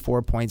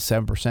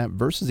 34.7%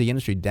 versus the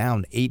industry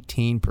down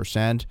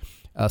 18%.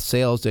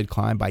 Sales did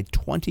climb by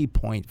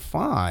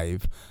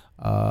 20.5,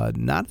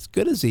 not as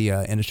good as the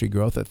industry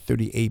growth at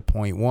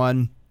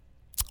 38.1.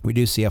 We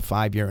do see a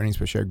 5-year earnings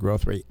per share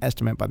growth rate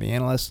estimate by the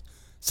analysts,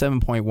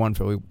 7.1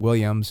 for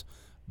Williams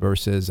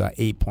versus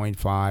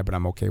 8.5, but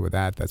I'm okay with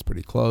that. That's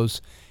pretty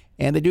close.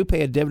 And they do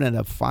pay a dividend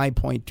of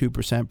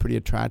 5.2%, pretty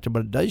attractive,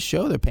 but it does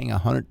show they're paying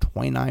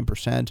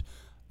 129%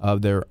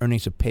 of their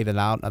earnings to pay that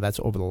out. Now, that's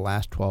over the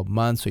last 12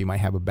 months, so you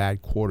might have a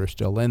bad quarter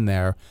still in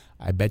there.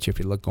 I bet you if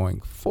you look going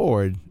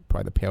forward,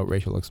 probably the payout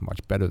ratio looks much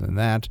better than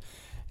that.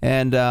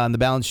 And on the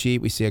balance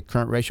sheet, we see a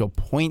current ratio of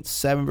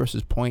 0.7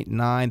 versus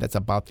 0.9. That's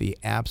about the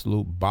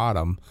absolute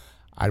bottom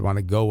I'd want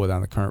to go with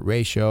on the current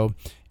ratio.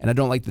 And I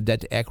don't like the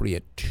debt to equity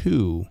at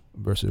 2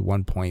 versus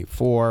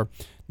 1.4.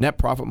 Net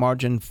profit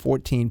margin,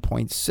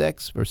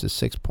 14.6 versus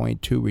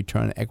 6.2.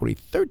 Return on equity,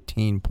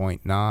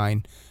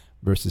 13.9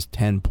 versus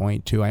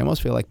 10.2. I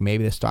almost feel like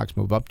maybe the stocks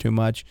move up too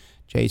much.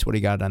 Chase, what do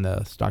you got on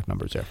the stock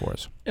numbers there for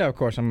us? Yeah, of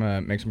course. I'm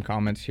going to make some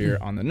comments here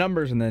on the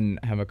numbers and then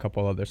have a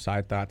couple other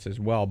side thoughts as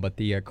well. But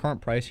the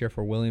current price here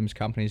for Williams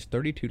Company is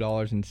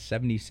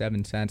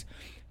 $32.77.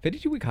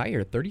 52-week high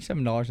here,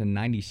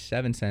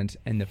 $37.97.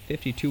 And the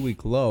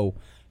 52-week low,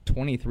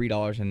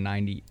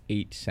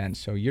 $23.98.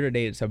 So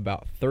year-to-date, it's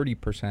about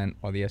 30%,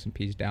 while the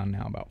S&P is down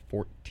now about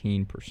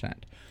 14%.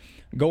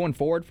 Going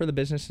forward for the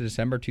business in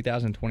December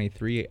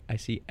 2023, I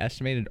see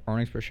estimated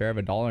earnings per share of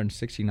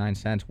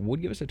 $1.69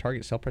 would give us a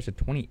target sell price of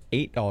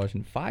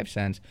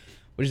 $28.05,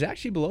 which is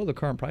actually below the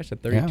current price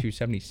of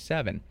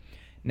 $32.77.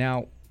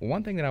 Now,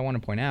 one thing that I want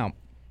to point out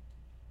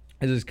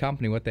is this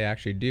company, what they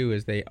actually do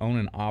is they own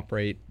and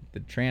operate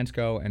the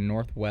Transco and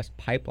Northwest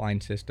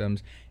pipeline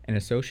systems and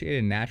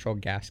associated natural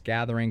gas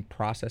gathering,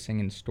 processing,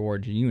 and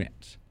storage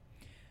units.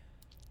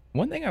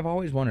 One thing I've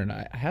always wondered,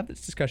 I have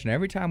this discussion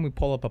every time we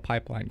pull up a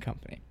pipeline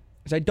company.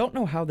 is I don't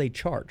know how they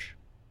charge.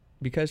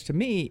 Because to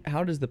me,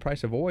 how does the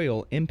price of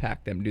oil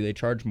impact them? Do they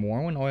charge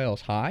more when oil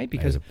is high?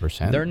 Because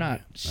they're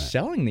not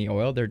selling the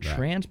oil, they're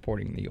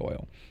transporting the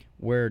oil.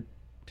 Where,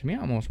 to me,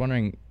 I'm almost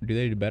wondering, do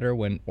they do better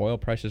when oil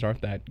prices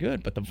aren't that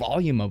good, but the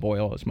volume of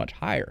oil is much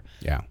higher?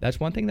 Yeah. That's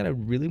one thing that I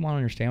really want to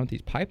understand with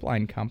these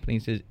pipeline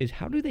companies is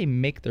how do they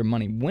make their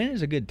money? When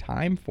is a good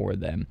time for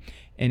them?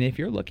 And if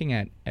you're looking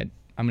at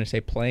I'm going to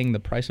say playing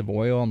the price of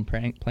oil and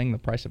playing the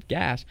price of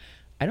gas,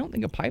 I don't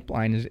think a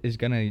pipeline is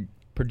going to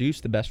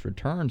produce the best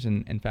returns.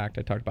 And in fact,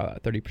 I talked about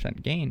that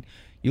 30% gain.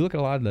 You look at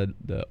a lot of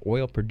the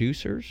oil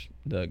producers,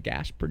 the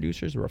gas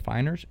producers, the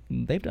refiners,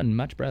 they've done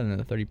much better than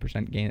the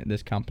 30% gain that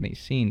this company's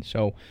seen.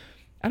 So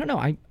I don't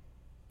know.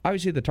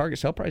 Obviously the target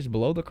sell price is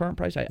below the current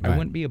price. I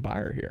wouldn't be a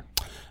buyer here.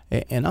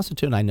 And also,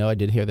 too, and I know I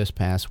did hear this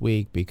past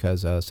week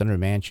because Senator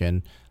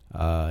Manchin,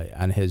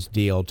 on his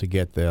deal to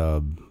get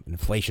the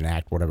Inflation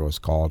Act, whatever it was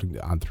called,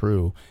 on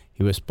through,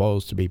 he was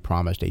supposed to be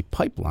promised a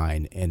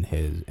pipeline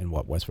in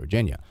West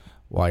Virginia.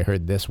 Well, I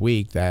heard this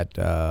week that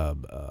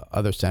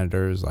other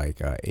senators like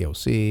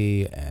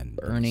AOC and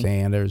Bernie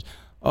Sanders,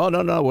 oh,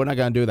 no, we're not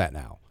going to do that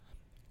now.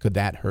 Could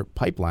that hurt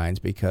pipelines?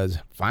 Because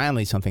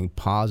finally something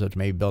positive to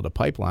maybe build a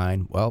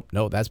pipeline. Well,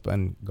 no, that's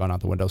been gone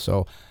out the window.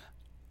 So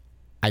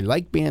I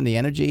like being in the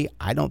energy.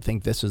 I don't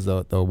think this is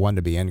the one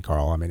to be in,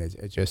 Carl. I mean, it's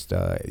just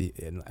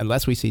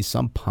unless we see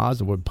some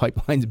positive with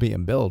pipelines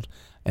being built.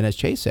 And as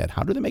Chase said,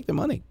 how do they make their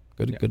money?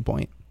 Good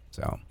point.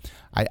 So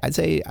I'd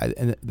say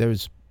and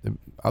there's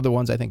other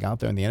ones I think out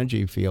there in the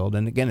energy field.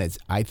 And again,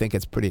 I think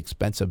it's pretty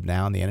expensive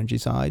now on the energy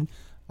side.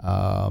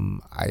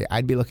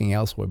 I'd be looking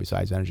elsewhere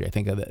besides energy. I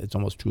think it's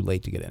almost too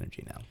late to get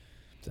energy now.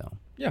 So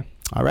yeah.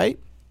 All right.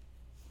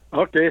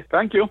 Okay,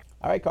 thank you.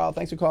 All right, Carl.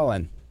 Thanks for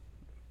calling.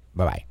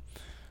 Bye-bye.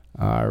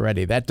 All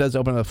righty. That does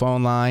open the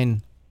phone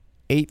line,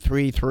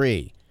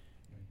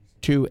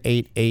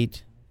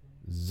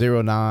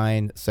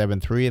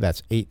 833-288-0973.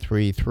 That's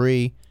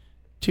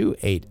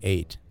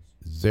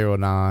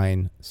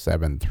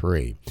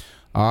 833-288-0973.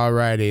 All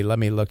righty. Let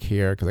me look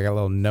here because I got a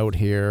little note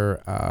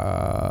here.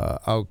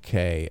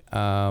 Okay.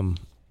 I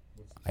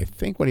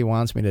think what he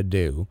wants me to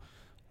do,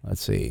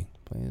 let's see.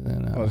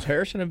 Is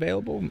Harrison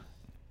available?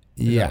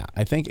 Yeah,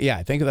 I think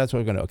that's what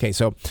we're going to do. Okay,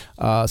 so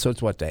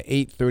it's what,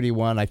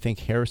 8:31. I think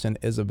Harrison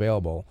is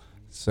available.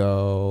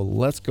 So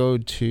let's go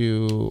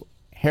to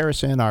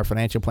Harrison, our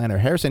financial planner.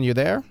 Harrison, you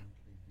there?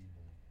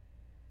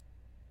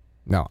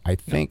 No, I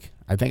think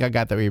I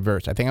got the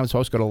reverse. I think I'm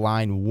supposed to go to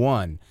line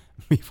 1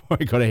 before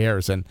I go to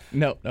Harrison.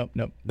 No.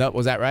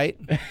 Was that right?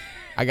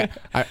 I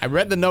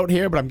read the note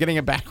here, but I'm getting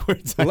it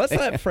backwards. Well, let's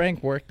let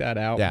Frank work that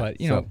out. Yeah, but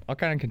I'll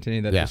kind of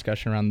continue that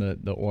discussion around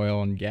the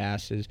oil and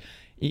gas.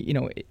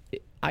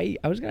 I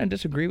was going to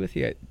disagree with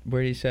you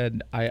where he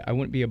said I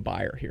wouldn't be a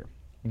buyer here.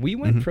 We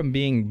went from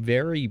being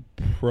very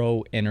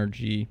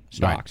pro-energy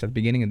stocks at the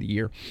beginning of the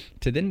year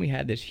to then we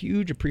had this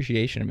huge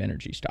appreciation of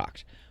energy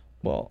stocks.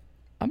 Well,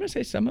 I'm going to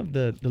say some of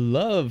the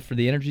love for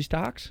the energy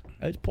stocks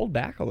has pulled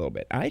back a little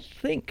bit. I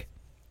think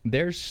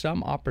there's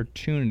some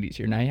opportunities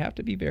here. Now, you have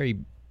to be very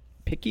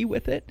picky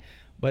with it,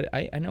 but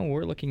I know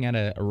we're looking at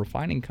a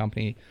refining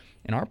company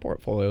in our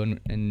portfolio,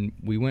 and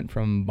we went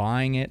from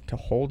buying it to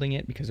holding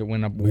it because it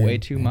went up way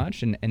too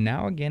much, and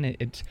now, again,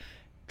 it's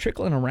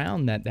trickling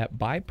around that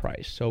buy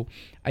price. So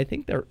I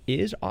think there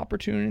is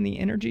opportunity in the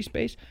energy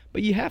space,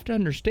 but you have to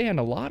understand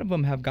a lot of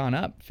them have gone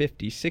up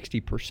 50,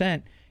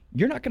 60%.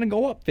 You're not going to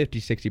go up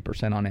 50,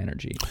 60% on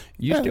energy.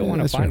 You still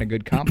want to find a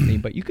good company,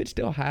 but you could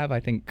still have,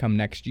 I think, come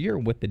next year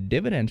with the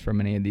dividends from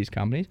many of these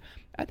companies,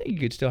 I think you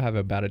could still have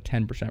about a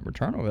 10%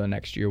 return over the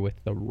next year with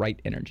the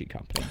right energy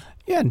company.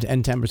 Yeah,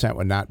 and 10%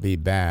 would not be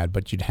bad,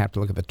 but you'd have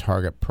to look at the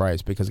target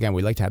price because, again,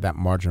 we like to have that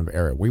margin of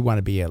error. We want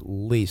to be at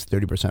least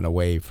 30%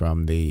 away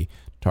from the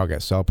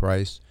target sell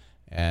price,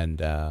 and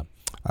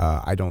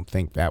I don't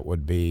think that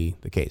would be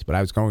the case. But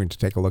I was going to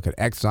take a look at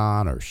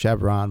Exxon or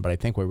Chevron, but I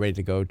think we're ready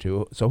to go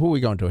to. So who are we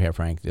going to here,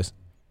 Frank? Just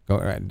go.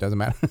 It doesn't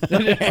matter.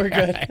 We're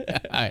good.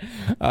 All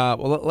right.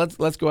 Well,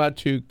 let's go out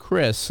to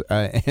Chris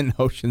in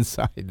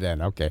Oceanside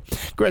then. Okay,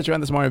 Chris, you're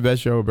on this Morning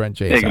Invest Show with Brent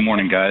Chase. Hey, good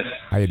morning, guys.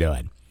 How you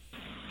doing?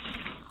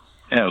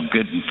 Oh,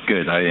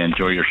 good. I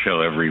enjoy your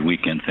show every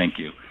weekend. Thank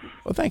you.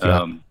 Well, thank you.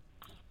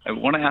 I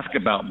want to ask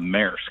about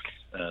Maersk.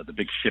 The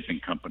big shipping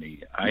company.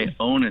 I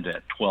own it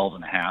at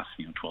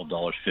 $12.50,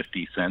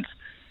 $12.50,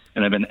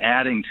 and I've been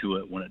adding to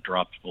it when it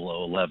drops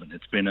below 11.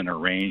 It's been in a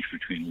range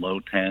between low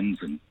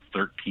 10s and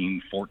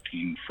 13,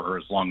 14 for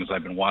as long as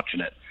I've been watching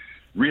it.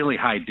 Really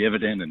high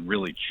dividend and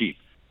really cheap.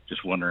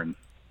 Just wondering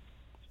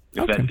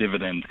if that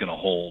dividend's going to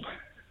hold.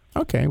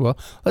 Okay, well,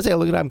 let's take a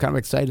look at it. I'm kind of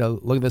excited to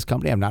look at this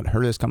company. I've not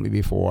heard of this company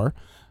before.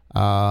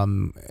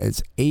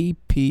 It's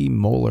A.P.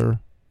 Moller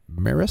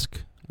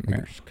Maersk.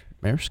 Maersk?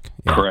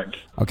 Yeah. Correct.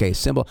 Okay,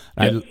 symbol.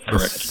 Correct. The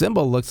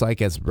symbol looks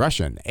like it's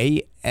Russian.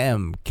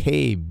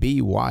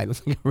 AMKBY.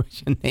 Looks like a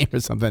Russian name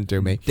or something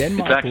to me.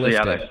 Denmark it's actually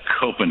listed. out of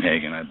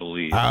Copenhagen, I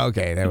believe.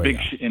 Okay, there we go.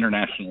 Big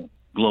international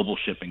global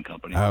shipping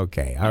company.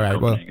 Okay, all right.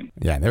 Well,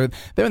 yeah,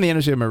 they're in the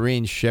industry of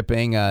marine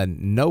shipping.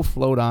 No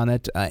float on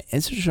it.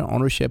 Institutional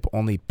ownership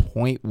only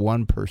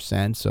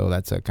 0.1%, so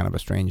that's a kind of a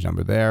strange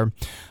number there.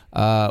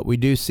 We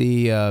do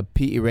see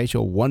PE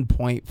ratio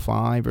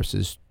 1.5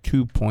 versus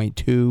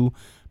 2.2.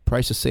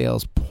 Price of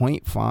sales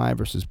 0.5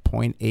 versus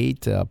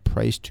 0.8.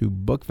 Price to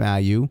book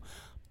value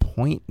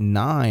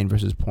 0.9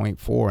 versus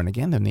 0.4. And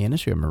again, they're in the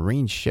industry of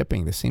marine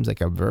shipping. This seems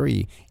like a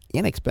very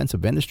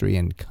inexpensive industry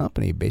and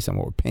company based on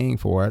what we're paying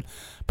for it.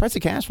 Price to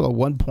cash flow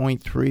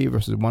 1.3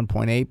 versus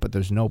 1.8, but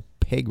there's no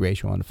PEG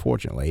ratio,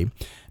 unfortunately.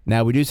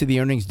 Now, we do see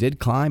the earnings did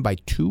climb by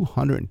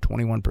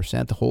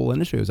 221%. The whole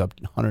industry was up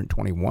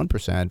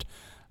 121%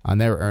 on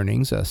their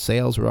earnings.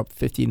 Sales were up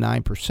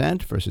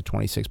 59% versus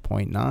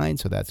 26.9,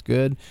 so that's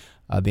good.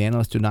 The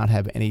analysts do not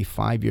have any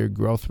 5-year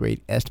growth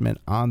rate estimate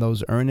on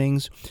those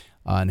earnings.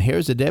 And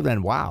here's the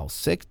dividend. Wow,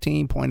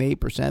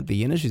 16.8%.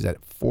 The industry's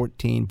at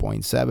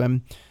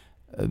 14.7%.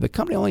 The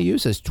company only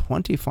uses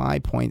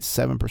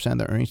 25.7% of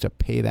their earnings to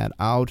pay that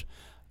out.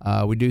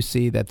 We do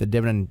see that the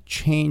dividend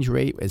change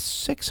rate is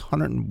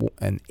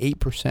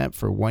 608%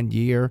 for 1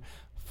 year,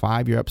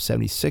 5-year up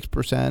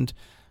 76%.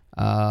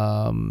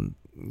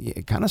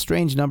 Kind of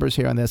strange numbers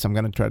here on this. I'm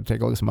going to try to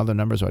take a look at some other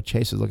numbers while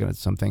Chase is looking at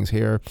some things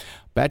here.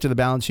 Back to the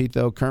balance sheet,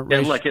 though. Current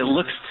ratio. It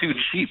looks too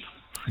cheap.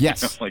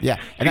 Yes,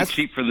 yeah, and that's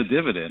cheap for the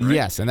dividend. Right?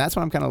 Yes, and that's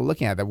what I'm kind of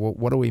looking at. That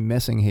what are we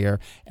missing here?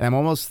 And I'm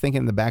almost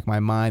thinking in the back of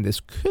my mind, this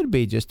could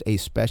be just a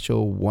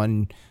special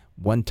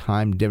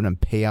one-time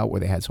dividend payout where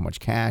they had so much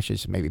cash, they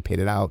just maybe paid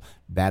it out.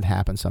 That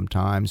happens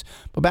sometimes.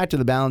 But back to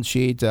the balance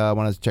sheet, I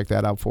want to check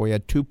that out for you.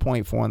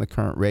 2.4 on the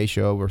current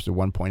ratio versus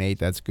 1.8.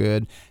 That's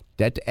good.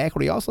 Debt to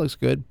equity also looks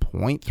good.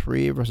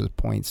 0.3 versus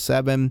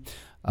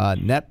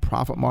 0.7. Net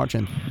profit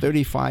margin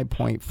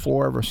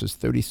 35.4 versus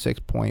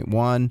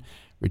 36.1.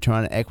 Return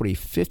on equity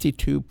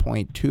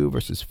 52.2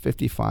 versus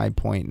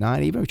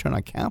 55.9. Even return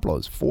on capital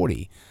is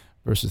 40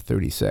 versus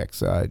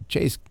 36.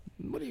 Chase,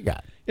 what do you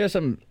got? Yeah,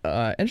 some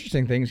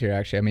interesting things here,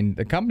 actually. I mean,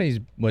 the company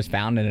was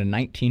founded in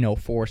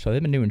 1904, so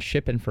they've been doing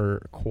shipping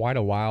for quite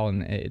a while,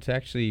 and it's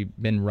actually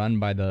been run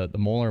by the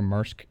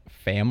Moeller-Maersk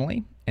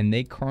family, and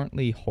they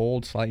currently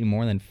hold slightly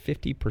more than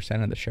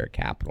 50% of the share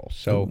capital.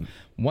 So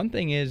one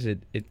thing is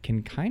it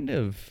can kind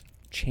of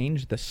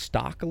change the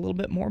stock a little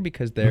bit more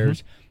because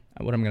there's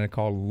what I'm going to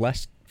call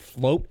less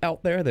float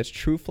out there that's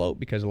true float,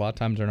 because a lot of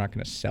times they're not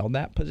going to sell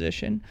that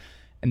position.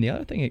 And the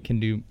other thing it can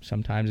do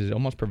sometimes is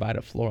almost provide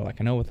a floor. Like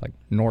I know with like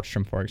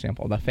Nordstrom, for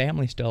example, the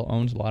family still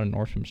owns a lot of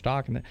Nordstrom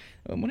stock, and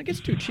when it gets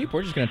too cheap,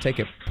 we're just going to take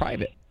it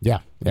private.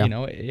 Yeah. You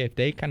know, if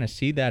they kind of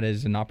see that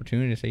as an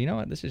opportunity to say, you know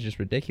what, this is just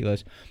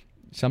ridiculous.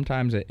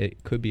 Sometimes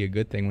it could be a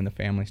good thing when the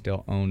family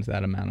still owns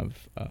that amount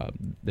of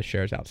the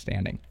shares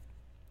outstanding.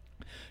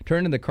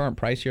 Turn to the current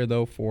price here,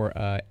 though, for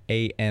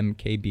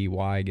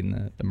AMKBY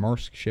in the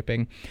Maersk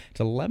shipping. It's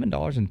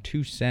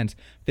 $11.02.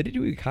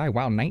 52-week high,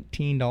 wow,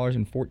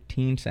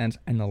 $19.14,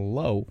 and the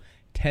low,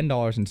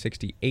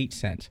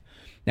 $10.68.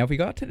 Now, if we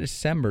go out to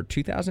December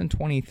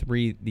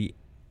 2023, the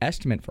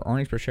estimate for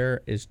earnings per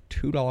share is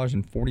 $2.41.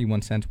 We're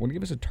going to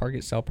give us a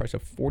target sell price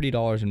of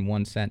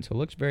 $40.01, so it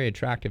looks very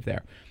attractive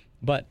there.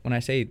 But when I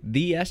say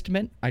the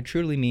estimate, I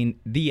truly mean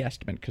the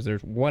estimate, because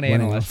there's one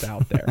analyst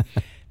out there.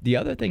 The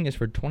other thing is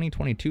for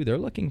 2022, they're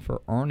looking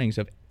for earnings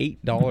of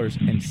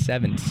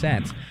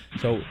 $8.07.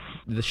 So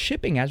the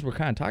shipping, as we're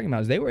kind of talking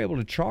about, is they were able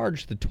to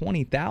charge the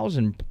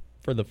 $20,000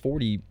 for the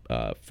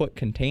 40-foot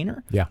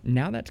container. Yeah.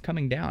 Now that's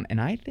coming down, and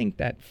I think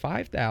that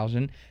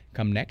 $5,000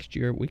 come next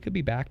year, we could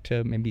be back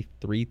to maybe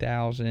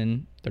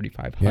 $3,000,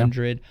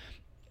 $3,500. Yeah.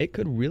 It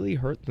could really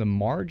hurt the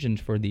margins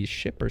for these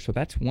shippers. So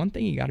that's one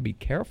thing you got to be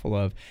careful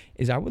of,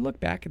 is I would look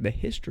back at the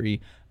history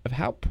of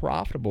how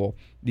profitable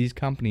these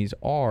companies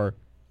are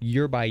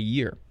year by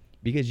year,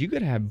 because you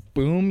could have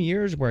boom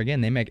years where,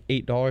 again, they make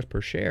 $8 per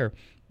share,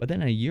 but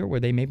then a year where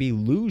they maybe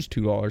lose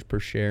 $2 per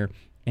share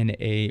in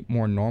a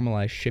more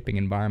normalized shipping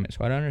environment.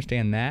 So I don't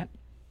understand that.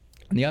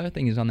 And the other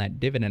thing is on that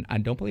dividend, I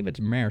don't believe it's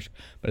Maersk,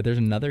 but if there's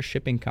another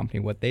shipping company,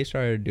 what they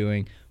started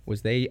doing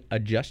was they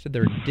adjusted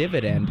their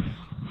dividend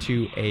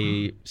to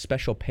a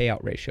special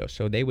payout ratio.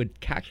 So they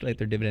would calculate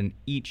their dividend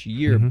each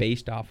year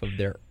based off of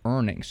their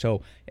earnings.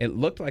 So it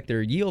looked like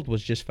their yield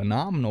was just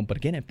phenomenal. But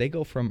again, if they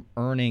go from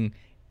earning,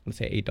 let's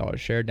say $8 a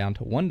share down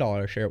to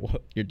 $1 a share, well,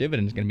 your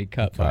dividend is going to be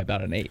cut by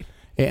about an eighth.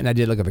 And I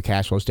did look at the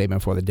cash flow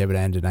statement for the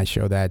dividend, and I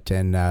show that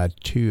in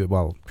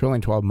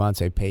trailing 12 months,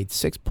 they paid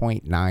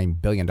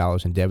 $6.9 billion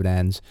in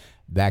dividends.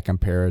 That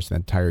compares to the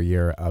entire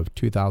year of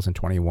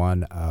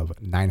 2021 of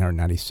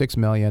 $996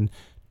 million,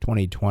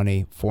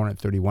 2020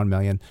 $431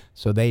 million.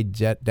 So they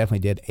definitely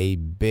did a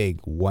big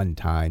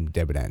one-time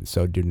dividend.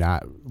 So do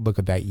not look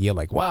at that yield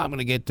like, wow, I'm going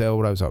to get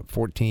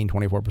 14,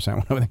 24%,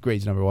 whatever the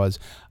crazy number was.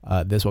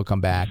 This will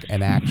come back,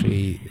 and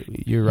actually,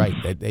 you're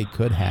right, they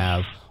could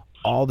have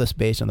all this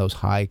based on those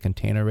high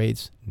container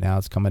rates. Now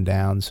it's coming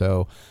down.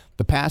 So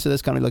the past of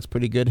this company looks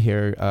pretty good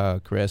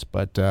here, Chris,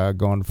 but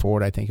going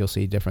forward, I think you'll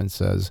see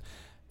differences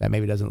that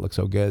maybe doesn't look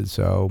so good.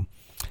 So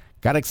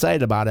got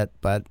excited about it,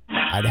 but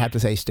I'd have to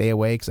say stay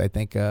away, because I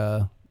think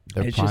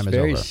their It's prime just is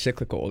very over.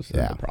 cyclical is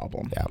Yeah. the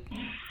problem. Yeah.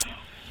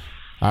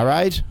 All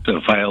right. So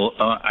if I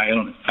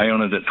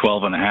own it at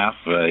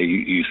 12.5,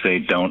 you say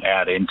don't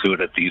add into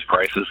it at these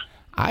prices.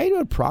 I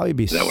would probably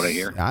be. Is that what I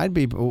hear? I'd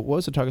be. What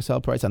was the target sell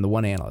price on the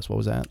one analyst? What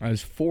was that? I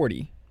was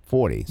 40.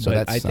 40. So But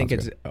that's. I think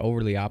sounds it's good.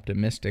 overly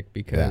optimistic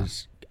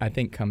because I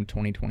think come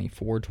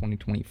 2024,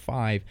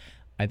 2025,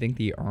 I think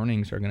the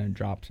earnings are going to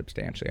drop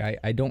substantially.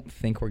 I don't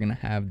think we're going to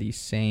have the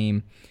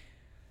same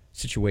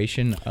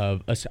situation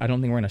of us. I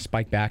don't think we're going to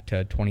spike back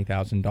to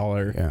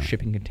 $20,000 Yeah.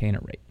 shipping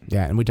container rate.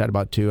 Yeah, and we talked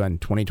about too on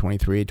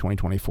 2023,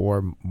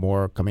 2024,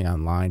 more coming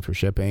online for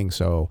shipping.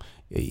 So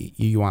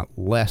you want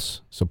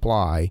less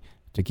supply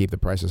to keep the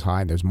prices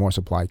high, and there's more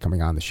supply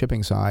coming on the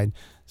shipping side.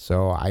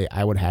 So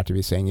I would have to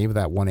be saying, even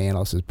that one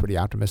analyst is pretty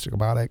optimistic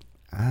about it.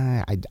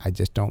 I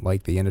just don't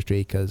like the industry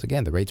because,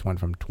 again, the rates went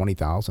from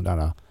 20,000 down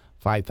to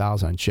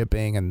 5,000 on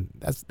shipping, and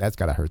that's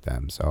got to hurt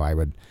them. So I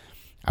would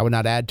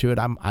not add to it.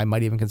 I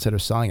might even consider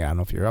selling it. I don't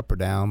know if you're up or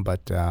down,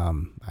 but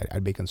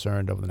I'd be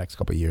concerned over the next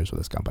couple of years with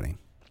this company.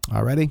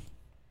 All righty?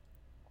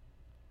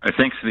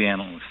 Thanks to the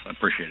analyst. I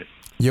appreciate it.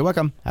 You're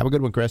welcome. Have a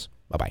good one, Chris.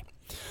 Bye-bye.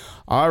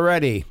 All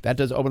righty. That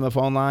does open the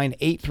phone line,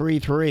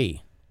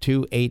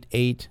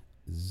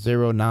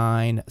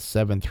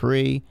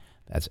 833-288-0973.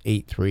 That's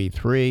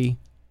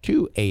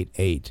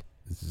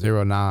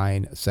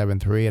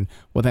 833-288-0973. And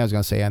one thing I was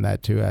going to say on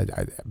that, too,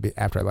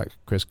 after I let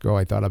Chris go,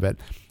 I thought of it,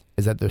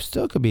 is that there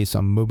still could be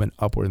some movement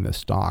upward in the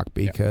stock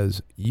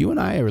because you and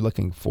I are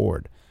looking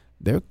forward.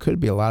 There could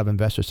be a lot of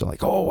investors still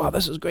like, oh, wow,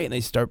 this is great. And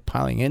they start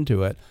piling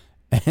into it.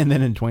 And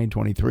then in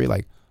 2023,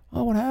 like,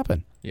 oh, what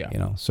happened?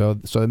 Yeah. So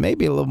there may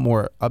be a little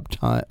more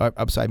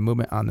upside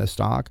movement on the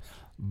stock,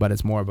 but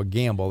it's more of a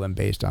gamble than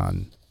based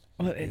on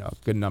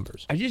good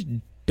numbers. I just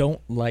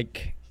don't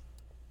like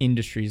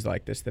industries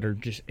like this that are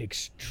just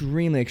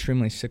extremely,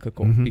 extremely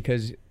cyclical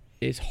because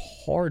it's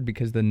hard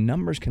because the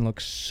numbers can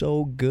look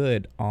so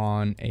good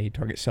on a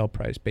target sell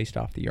price based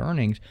off the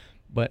earnings,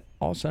 but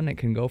all of a sudden it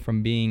can go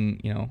from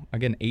being,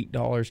 again,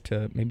 $8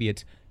 to maybe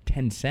it's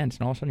 10 cents,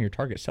 and all of a sudden your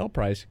target sell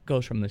price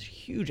goes from this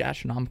huge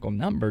astronomical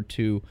number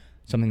to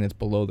something that's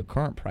below the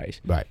current price.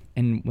 Right.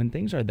 And when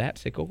things are that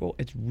cyclical,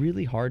 it's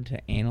really hard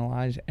to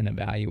analyze and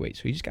evaluate.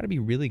 So you just got to be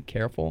really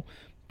careful.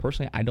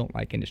 Personally, I don't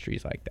like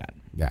industries like that.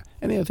 Yeah.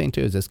 And the other thing,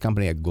 too, is this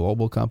company a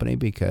global company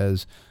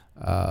because,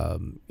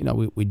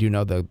 we do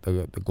know the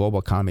global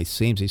economy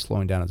seems to be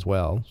slowing down as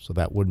well. So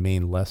that would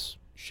mean less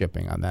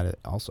shipping on that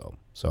also.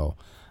 So,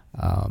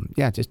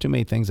 just too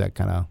many things that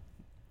kind of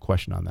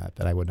question on that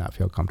I would not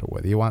feel comfortable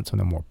with. You want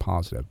something more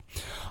positive.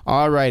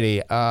 All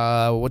righty.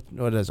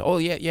 What is? Oh,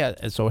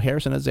 yeah. So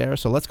Harrison is there.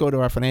 So let's go to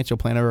our financial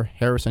planner,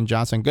 Harrison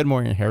Johnson. Good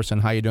morning, Harrison.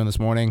 How are you doing this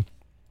morning?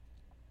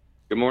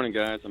 Good morning,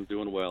 guys. I'm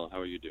doing well. How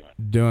are you doing?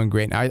 Doing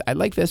great. Now, I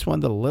like this one,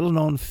 the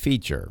little-known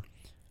feature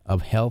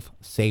of health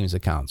savings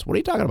accounts. What are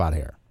you talking about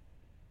here?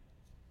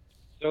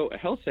 So a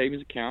health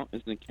savings account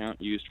is an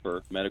account used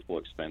for medical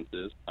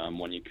expenses.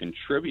 When you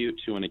contribute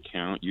to an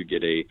account, you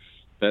get a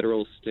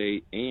federal,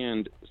 state,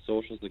 and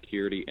Social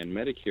Security and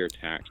Medicare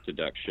tax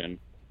deduction,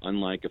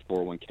 unlike a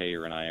 401k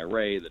or an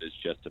IRA that is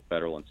just a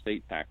federal and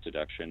state tax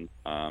deduction.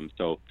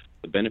 So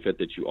the benefit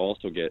that you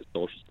also get,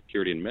 Social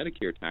Security and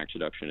Medicare tax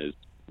deduction, is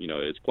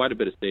it's quite a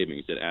bit of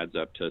savings. It adds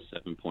up to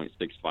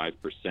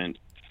 7.65%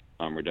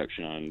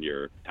 reduction on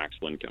your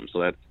taxable income.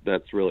 So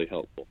that's really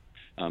helpful.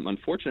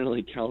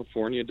 Unfortunately,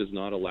 California does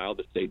not allow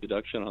the state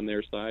deduction on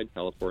their side.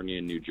 California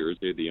and New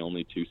Jersey are the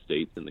only two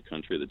states in the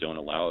country that don't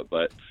allow it.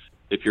 But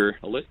if you're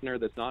a listener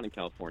that's not in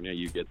California,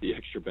 you get the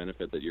extra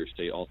benefit that your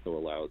state also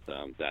allows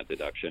that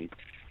deduction.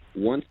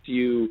 Once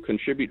you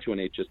contribute to an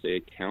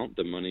HSA account,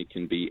 the money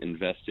can be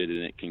invested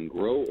and it can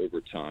grow over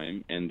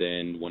time. And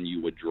then when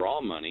you withdraw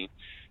money,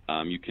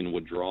 you can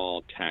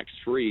withdraw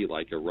tax-free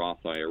like a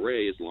Roth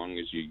IRA as long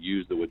as you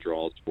use the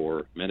withdrawals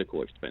for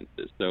medical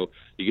expenses. So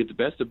you get the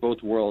best of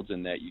both worlds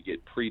in that you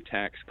get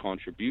pre-tax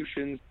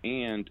contributions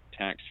and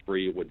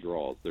tax-free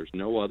withdrawals. There's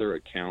no other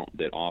account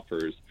that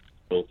offers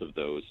both of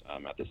those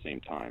at the same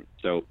time.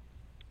 So,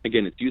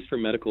 again, it's used for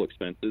medical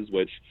expenses,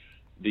 which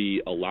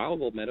the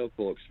allowable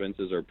medical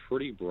expenses are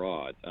pretty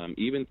broad.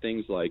 Even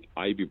things like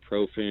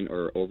ibuprofen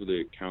or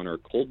over-the-counter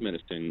cold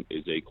medicine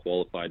is a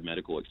qualified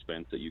medical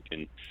expense that you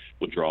can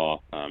withdraw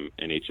an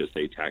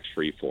HSA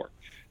tax-free for.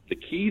 The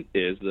key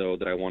is, though,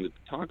 that I wanted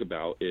to talk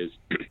about is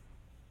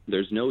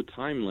there's no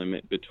time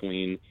limit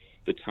between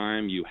the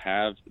time you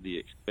have the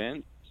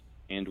expense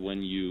and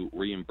when you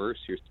reimburse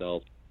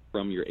yourself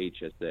from your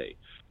HSA.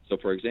 So,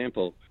 for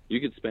example,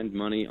 you could spend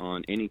money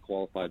on any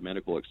qualified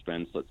medical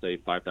expense, let's say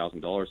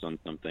 $5,000 on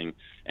something,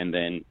 and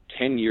then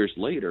 10 years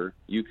later,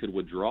 you could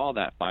withdraw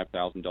that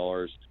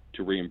 $5,000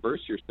 to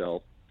reimburse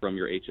yourself from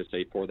your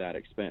HSA for that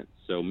expense.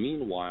 So,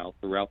 meanwhile,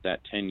 throughout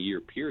that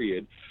 10-year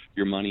period,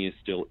 your money is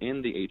still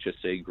in the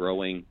HSA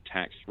growing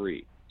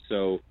tax-free.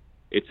 So,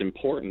 it's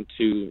important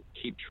to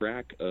keep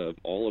track of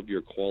all of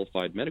your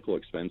qualified medical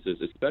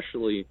expenses,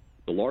 especially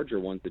the larger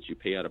ones that you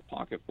pay out of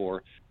pocket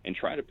for, and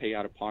try to pay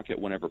out of pocket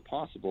whenever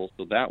possible.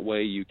 So that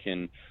way you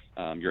can,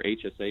 your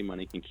HSA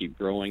money can keep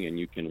growing and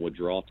you can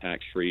withdraw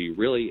tax-free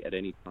really at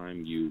any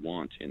time you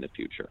want in the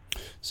future.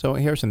 So,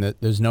 Harrison,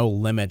 there's no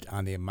limit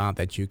on the amount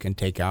that you can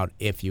take out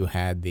if you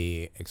had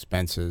the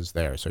expenses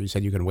there. So you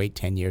said you can wait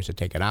 10 years to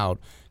take it out.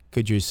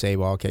 Could you say,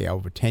 well, okay,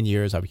 over 10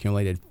 years, I've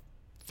accumulated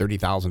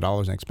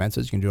 $30,000 in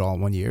expenses. You can do it all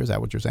in 1 year. Is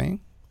that what you're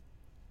saying?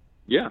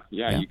 Yeah.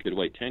 You could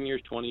wait 10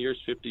 years, 20 years,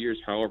 50 years,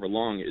 however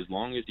long,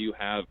 as you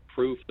have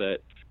proof that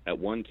at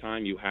one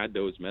time you had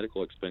those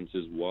medical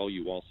expenses while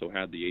you also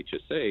had the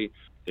HSA,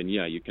 then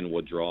yeah, you can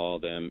withdraw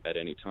them at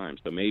any time.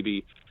 So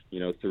maybe,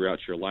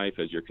 throughout your life,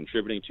 as you're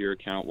contributing to your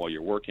account while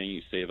you're working,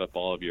 you save up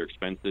all of your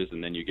expenses,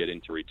 and then you get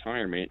into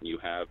retirement and you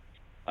have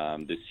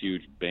this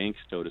huge bank,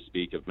 so to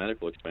speak, of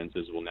medical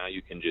expenses. Well, now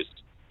you can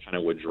just kind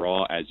of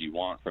withdraw as you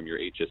want from your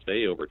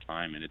HSA over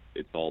time, and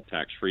it's all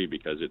tax-free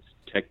because it's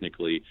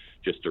technically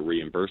just a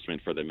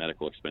reimbursement for the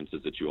medical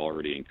expenses that you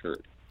already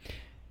incurred.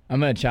 I'm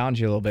going to challenge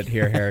you a little bit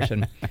here,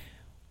 Harrison.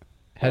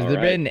 Has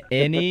there been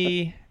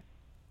any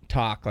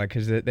talk,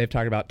 because they've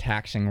talked about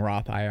taxing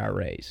Roth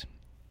IRAs?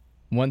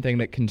 One thing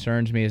that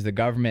concerns me is the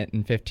government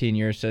in 15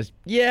 years says,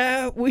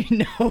 yeah, we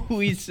know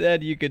we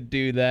said you could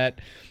do that,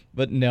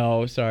 but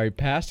no, sorry,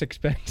 past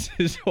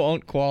expenses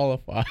won't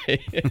qualify.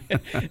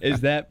 Is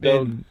there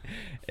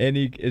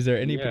any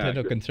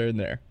potential concern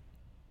there?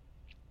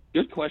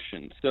 Good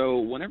question. So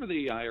whenever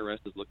the IRS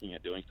is looking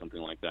at doing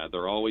something like that,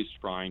 they're always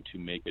trying to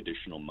make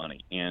additional money.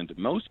 And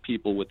most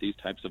people with these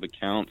types of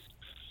accounts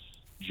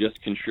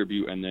just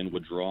contribute and then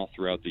withdraw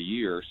throughout the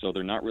year, so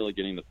they're not really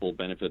getting the full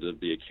benefit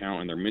of the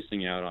account, and they're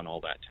missing out on all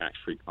that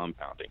tax-free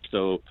compounding.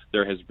 So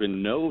there has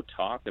been no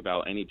talk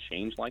about any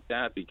change like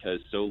that because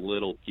so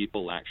little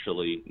people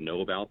actually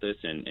know about this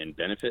and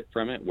benefit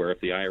from it, where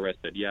if the IRS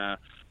said, yeah,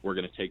 we're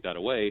going to take that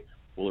away,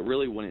 well, it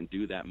really wouldn't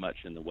do that much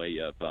in the way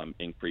of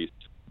increased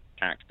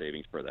tax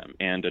savings for them.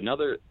 And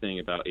another thing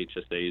about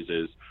HSAs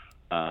is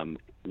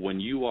when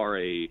you are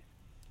a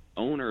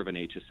owner of an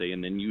HSA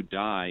and then you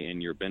die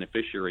and your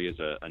beneficiary is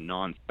a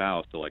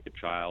non-spouse, so like a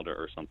child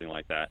or something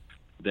like that,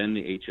 then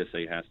the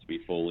HSA has to be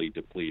fully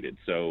depleted.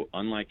 So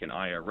unlike an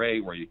IRA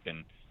where you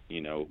can,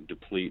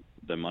 deplete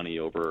the money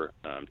over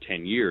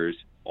 10 years,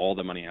 all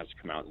the money has to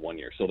come out in 1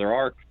 year. So there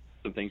are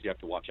some things you have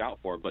to watch out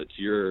for. But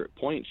to your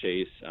point,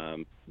 Chase,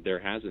 there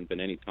hasn't been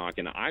any talk,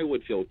 and I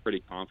would feel pretty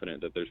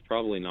confident that there's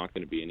probably not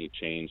going to be any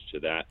change to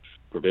that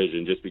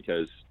provision just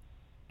because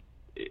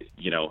the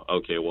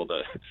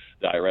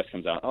IRS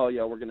comes out, oh,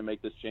 yeah, we're going to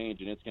make this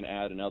change, and it's going to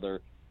add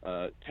another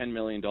 $10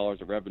 million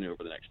of revenue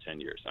over the next 10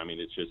 years. I mean,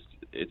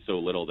 it's so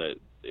little that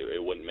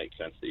it wouldn't make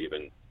sense to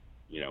even,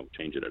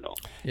 change it at all.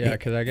 Yeah,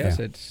 because I guess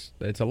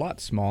it's a lot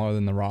smaller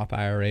than the Roth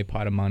IRA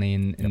pot of money.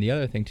 And the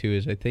other thing, too,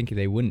 is I think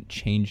they wouldn't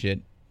change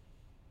it.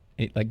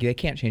 They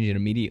can't change it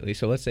immediately.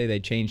 So let's say they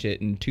changed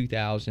it in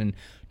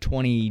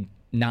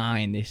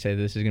 2029. They say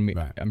this is going to be,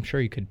 right. I'm sure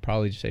you could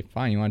probably just say,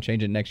 fine, you want to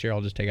change it next year? I'll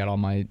just take out all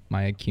my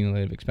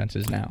accumulative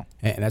expenses now.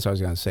 And that's what I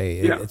was going to say.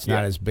 It's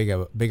not as big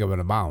of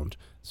an amount.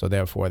 So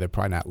therefore, they're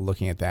probably not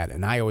looking at that.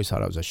 And I always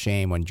thought it was a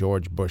shame when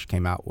George Bush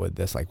came out with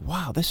this,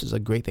 wow, this is a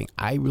great thing.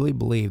 I really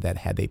believe that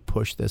had they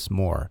pushed this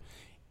more,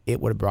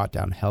 it would have brought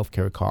down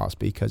healthcare costs,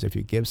 because if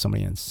you give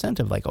somebody an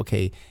incentive,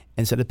 okay,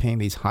 instead of paying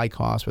these high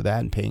costs for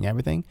that and paying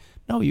everything,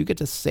 no, you get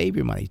to save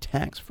your money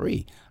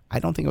tax-free. I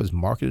don't think it was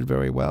marketed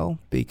very well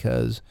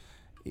because,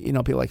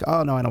 people are like,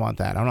 oh, no, I don't want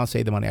that. I don't want to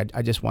save the money.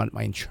 I just want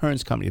my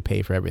insurance company to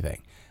pay for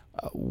everything.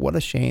 What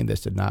a shame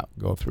this did not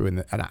go through.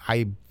 And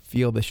I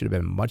feel this should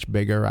have been much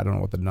bigger. I don't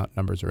know what the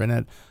numbers are in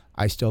it.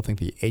 I still think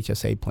the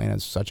HSA plan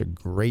is such a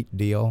great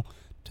deal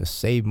to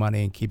save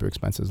money and keep your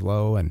expenses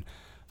low, and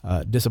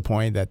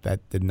disappointed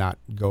that did not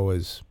go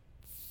as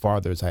far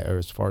as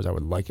I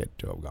would like it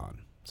to have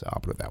gone. So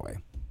I'll put it that way.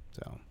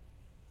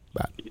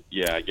 But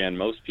yeah, again,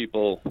 most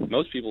people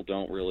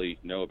don't really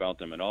know about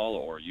them at all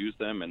or use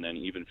them, and then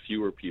even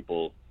fewer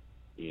people,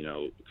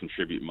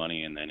 contribute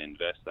money and then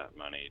invest that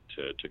money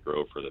to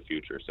grow for the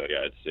future. So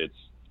yeah, it's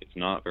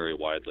not very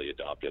widely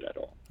adopted at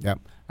all. Yep.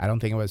 I don't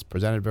think it was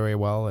presented very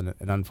well, and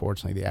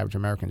unfortunately the average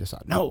American just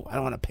thought, no, I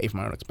don't want to pay for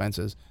my own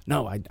expenses.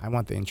 No, I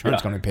want the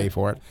insurance company to pay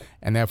for it,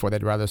 and therefore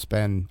they'd rather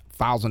spend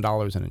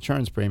 $1,000 in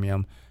insurance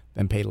premium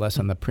than pay less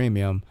on the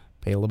premium,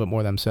 pay a little bit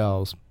more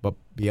themselves, but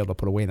be able to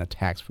put away in a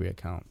tax-free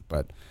account.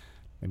 But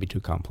maybe too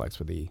complex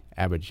for the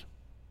average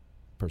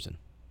person,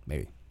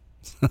 maybe.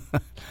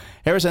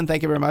 Harrison,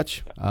 thank you very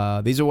much.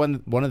 These are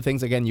one of the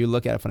things, again, you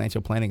look at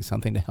financial planning,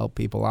 something to help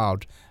people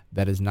out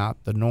that is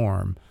not the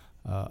norm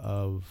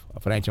of a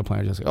financial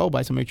planner. Just like,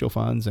 buy some mutual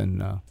funds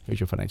and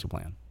here's your financial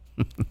plan.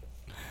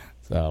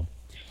 So,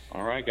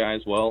 all right,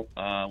 guys. Well,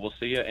 we'll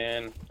see you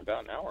in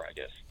about an hour, I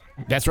guess.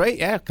 That's right,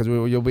 yeah, because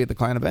you'll be at the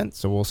client event,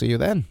 so we'll see you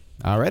then.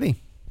 Alrighty,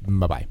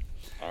 bye-bye.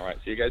 All right,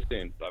 see you guys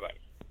soon. Bye-bye.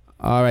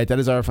 All right, that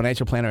is our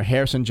financial planner,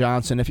 Harrison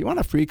Johnson. If you want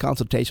a free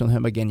consultation with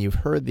him, again, you've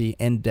heard the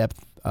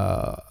in-depth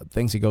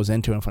things he goes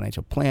into in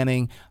financial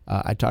planning.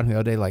 I talked to him the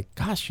other day,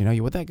 gosh, you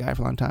were with that guy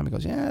for a long time. He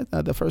goes, yeah,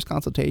 the first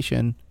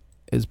consultation,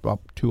 is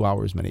about 2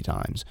 hours many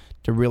times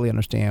to really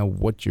understand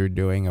what you're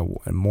doing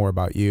and more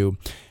about you.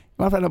 If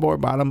you want to find out more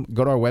about them,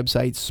 go to our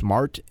website,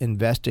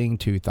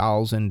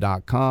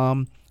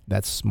 smartinvesting2000.com.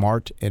 That's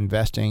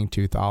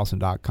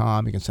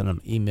smartinvesting2000.com. You can send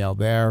them an email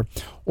there,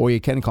 or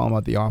you can call them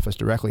at the office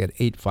directly at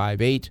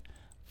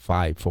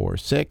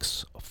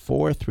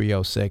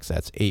 858-546-4306.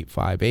 That's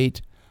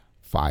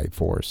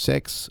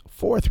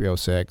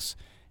 858-546-4306.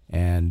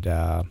 And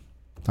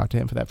talk to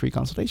him for that free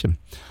consultation.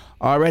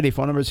 Alrighty,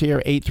 phone numbers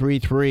here,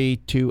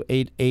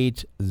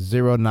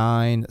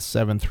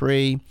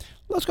 833-288-0973.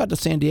 Let's go out to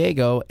San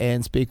Diego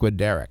and speak with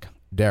Derek.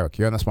 Derek,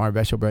 you're on the Smart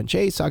Investor Show. Brent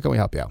Chase, how can we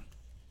help you out?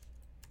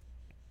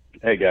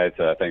 Hey, guys.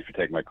 Thanks for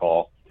taking my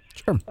call.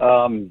 Sure.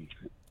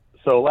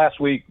 So last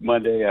week,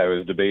 Monday, I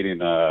was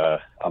debating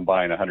I'm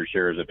buying 100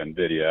 shares of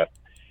NVIDIA,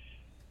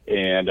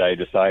 and I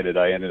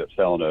ended up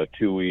selling a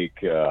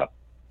 2-week,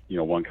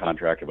 one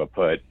contract of a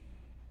put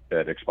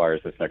that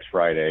expires this next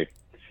Friday.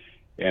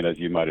 And as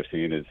you might have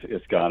seen,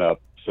 it's gone up.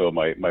 So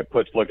my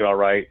put's looking all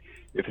right.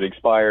 If it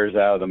expires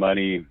out of the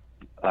money,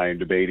 I'm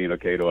debating,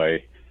 okay, do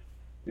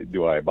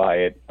I buy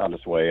it on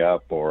its way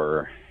up,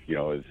 or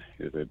is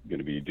it going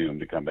to be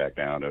doomed to come back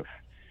down if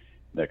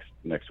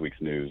next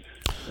week's news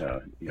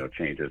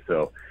changes?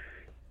 So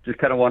just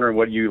kind of wondering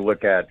what you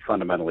look at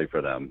fundamentally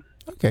for them.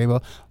 Okay,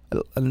 well,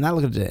 I'm not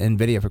looking at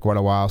NVIDIA for quite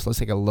a while, so let's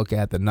take a look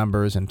at the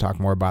numbers and talk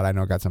more about it. I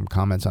know I got some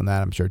comments on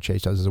that. I'm sure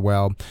Chase does as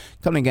well.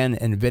 Coming again,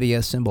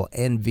 NVIDIA, symbol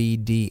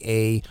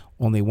NVDA,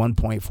 only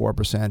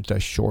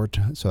 1.4% short,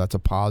 so that's a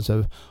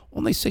positive.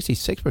 Only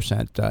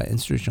 66%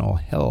 institutional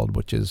held,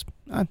 which is,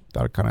 I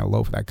thought, kind of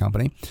low for that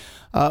company.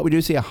 We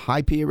do see a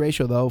high PE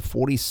ratio, though,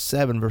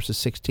 47 versus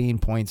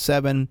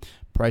 16.7.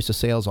 Price to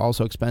sales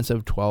also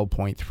expensive,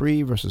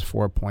 12.3 versus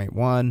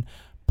 4.1.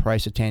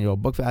 Price to tangible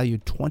book value,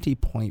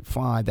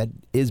 20.5. That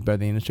is better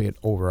than the industry at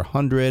over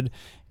 100.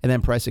 And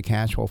then price to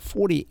cash flow,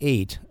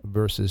 48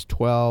 versus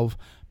 12.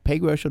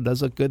 PEG ratio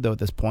does look good, though, at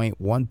this point,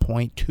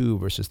 1.2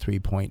 versus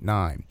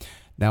 3.9.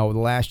 Now, over the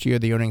last year,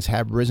 the earnings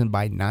have risen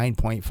by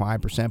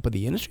 9.5%, but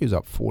the industry is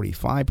up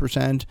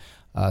 45%.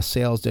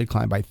 Sales did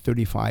climb by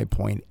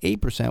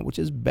 35.8%, which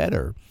is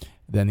better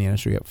than the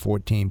industry at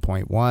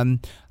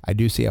 14.1. I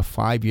do see a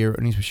 5-year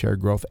earnings per share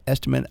growth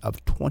estimate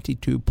of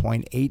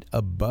 22.8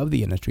 above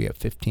the industry at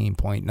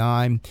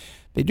 15.9.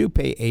 They do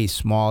pay a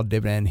small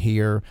dividend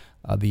here.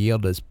 The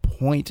yield is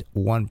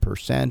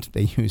 0.1%.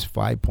 They use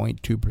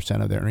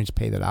 5.2% of their earnings,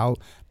 pay that out.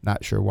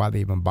 Not sure why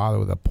they even bother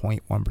with a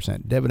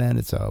 0.1% dividend.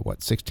 It's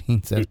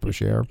 16 cents per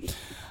share.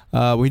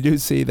 We do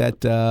see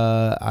that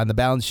on the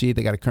balance sheet,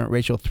 they got a current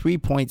ratio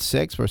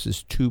 3.6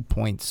 versus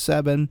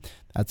 2.7.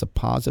 That's a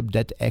positive.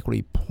 Debt to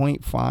equity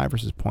 0.5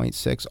 versus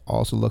 0.6,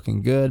 also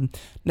looking good.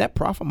 Net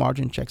profit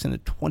margin checks in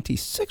at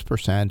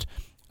 26%,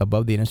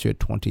 above the industry at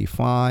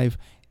 25%.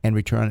 And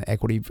return on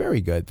equity,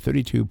 very good,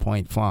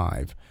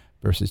 32.5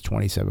 versus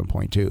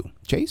 27.2.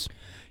 Chase?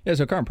 Yeah,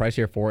 so current price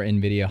here for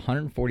NVIDIA,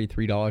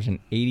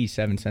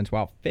 $143.87.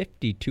 Wow,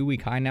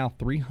 52-week high now,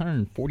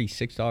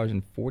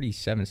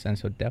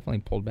 $346.47. So definitely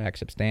pulled back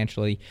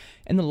substantially.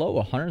 And the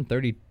low,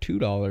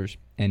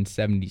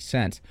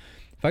 $132.70.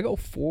 If I go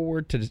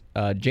forward to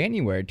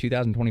January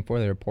 2024,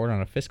 they report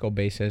on a fiscal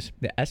basis,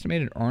 the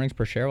estimated earnings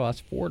per share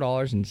was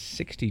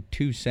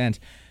 $4.62.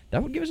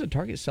 That would give us a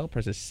target sell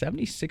price of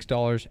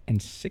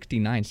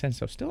 $76.69,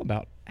 so still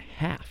about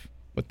half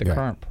what the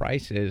current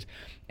price is.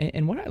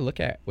 And what I look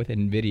at with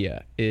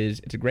NVIDIA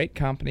is it's a great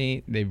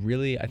company. They've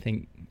really, I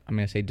think, I'm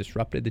going to say,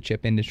 disrupted the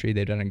chip industry.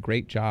 They've done a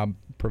great job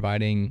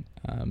providing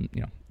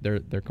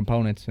their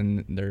components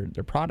and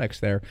their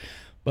products there.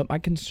 But my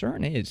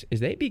concern is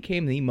they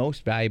became the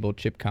most valuable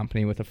chip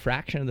company with a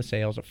fraction of the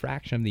sales, a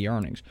fraction of the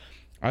earnings.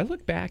 I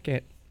look back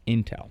at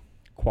Intel,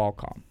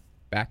 Qualcomm,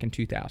 back in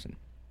 2000.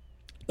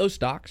 Those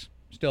stocks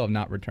still have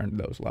not returned to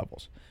those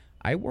levels.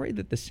 I worry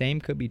that the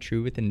same could be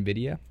true with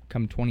NVIDIA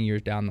come 20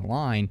 years down the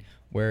line,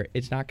 where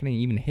it's not going to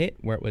even hit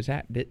where it was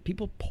at. That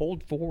people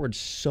pulled forward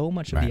so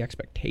much of the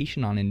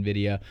expectation on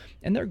NVIDIA,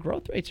 and their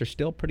growth rates are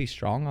still pretty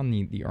strong on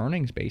the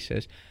earnings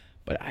basis.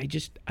 But I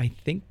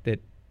think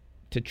that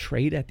to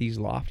trade at these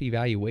lofty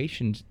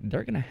valuations,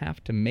 they're going to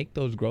have to make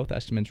those growth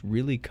estimates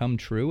really come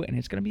true, and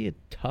it's going to be a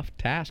tough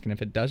task. And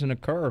if it doesn't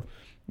occur,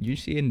 you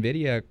see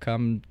NVIDIA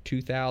come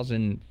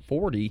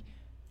 2040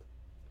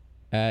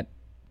 at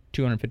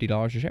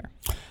 $250 a share.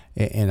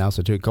 And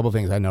also, too, a couple of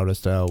things I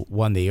noticed.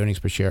 One, the earnings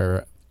per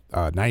share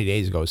 90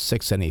 days ago was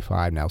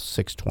 $6.75, now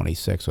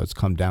 $6.26, so it's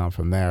come down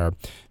from there.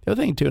 The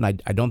other thing, too, and I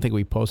don't think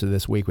we posted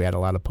this week. We had a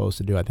lot of posts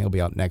to do. I think it'll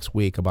be out next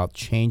week about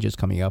changes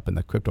coming up in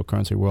the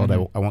cryptocurrency world. I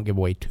won't give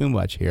away too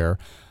much here,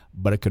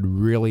 but it could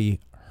really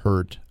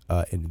hurt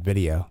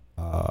NVIDIA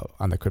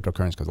on the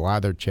cryptocurrency because a lot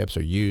of their chips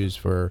are used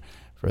for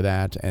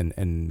that,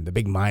 and the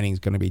big mining is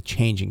going to be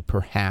changing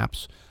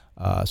perhaps.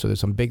 So there's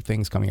some big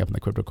things coming up in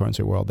the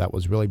cryptocurrency world that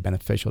was really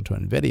beneficial to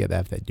NVIDIA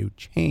that if they do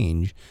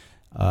change,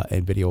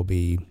 NVIDIA will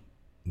be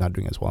not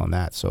doing as well on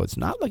that. So it's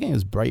not looking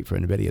as bright for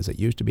NVIDIA as it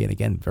used to be. And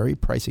again, very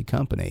pricey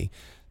company.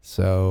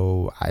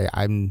 So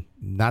I'm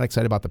not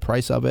excited about the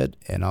price of it,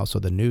 and also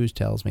the news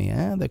tells me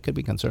there could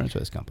be concerns for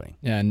this company.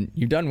 Yeah, and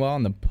you've done well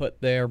on the put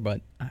there,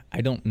 but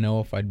I don't know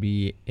if I'd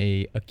be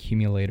a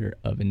accumulator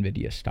of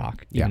NVIDIA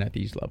stock even at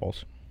these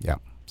levels. Yeah,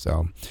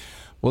 so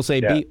we'll say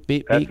that's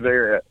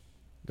very.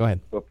 Go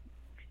ahead. Oh,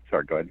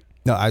 sorry, go ahead.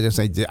 No, I was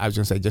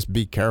gonna say just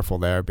be careful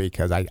there,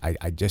 because I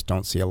just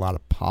don't see a lot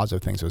of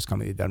positive things for this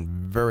company. They've done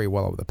very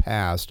well over the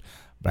past,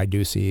 but I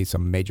do see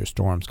some major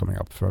storms coming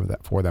up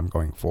for them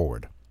going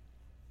forward.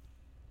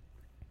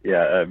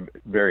 Yeah,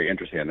 very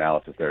interesting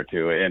analysis there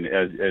too. And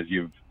as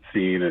you've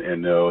seen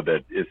and know,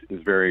 that is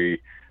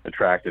very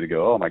attractive to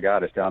go, oh my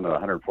God, it's down to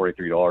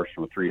 $143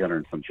 from 300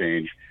 and some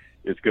change.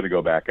 It's going to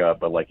go back up,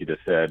 but like you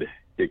just said,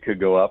 it could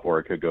go up or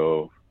it could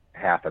go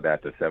half of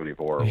that to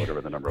 74 or whatever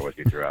the number was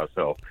you threw out.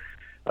 So,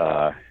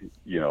 I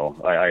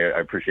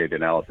appreciate the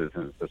analysis,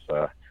 and it's just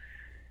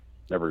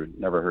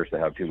never hurts to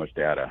have too much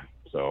data.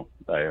 So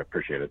I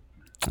appreciate it.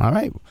 All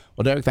right.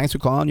 Well, Derek, thanks for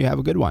calling. You have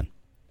a good one.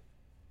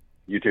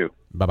 You too.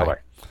 Bye-bye. Bye-bye.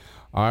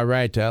 All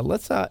right,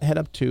 let's head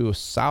up to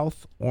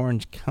South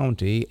Orange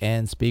County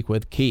and speak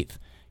with Keith.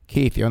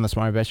 Keith, you're on the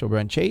Smart Investor with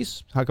Brent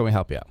Chase. How can we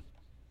help you out?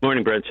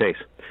 Morning, Brent Chase.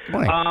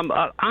 Morning.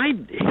 I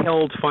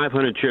held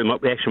 500 shares.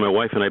 Actually, my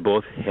wife and I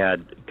both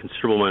had a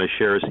considerable amount of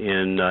shares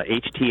in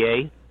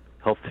HTA,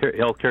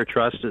 Healthcare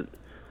Trust of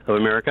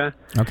America.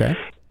 Okay.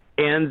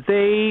 And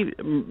they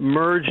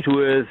merged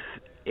with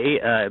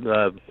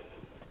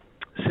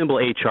symbol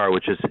HR,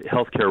 which is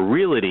Healthcare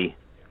Realty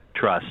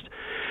Trust.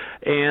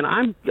 And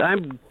I'm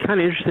kind of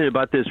interested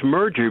about this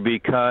merger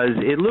because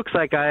it looks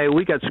like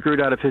we got screwed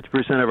out of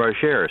 50% of our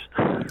shares.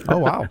 Oh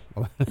wow,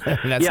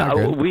 that's not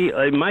good.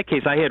 In my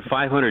case, I had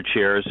 500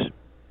 shares.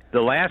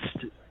 The last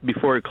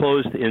before it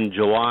closed in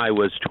July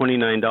was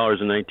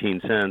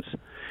 $29.19,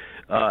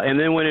 and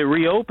then when it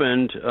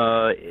reopened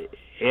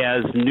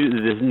as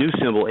the new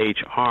symbol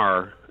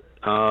HR,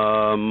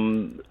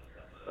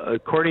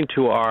 according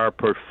to our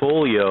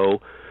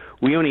portfolio,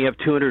 we only have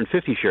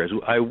 250 shares.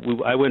 I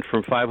went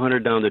from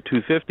 500 down to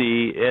 250,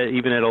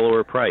 even at a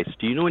lower price.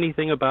 Do you know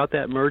anything about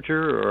that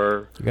merger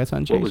or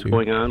what was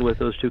going on with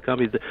those two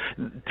companies?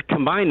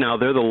 Combined now,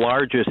 they're the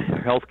largest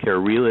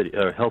healthcare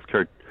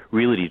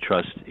realty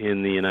trust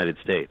in the United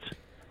States.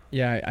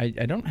 Yeah,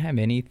 I don't have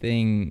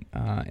anything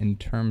in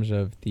terms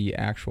of the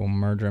actual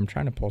merger. I'm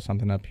trying to pull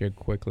something up here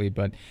quickly,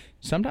 but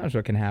sometimes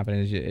what can happen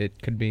is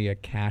it could be a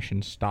cash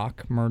and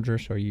stock merger,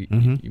 so you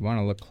want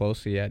to look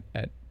closely at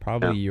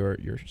probably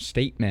your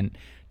statement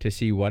to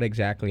see what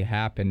exactly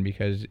happened,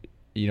 because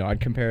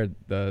I'd compare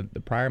the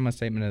prior month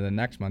statement to the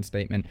next month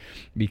statement,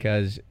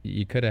 because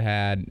you could have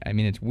had,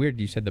 it's weird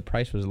you said the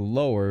price was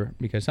lower,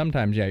 because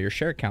sometimes your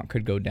share count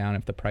could go down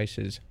if the price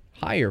is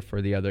higher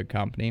for the other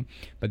company.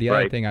 But the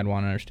other thing I'd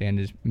want to understand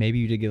is maybe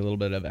you did get a little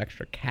bit of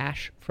extra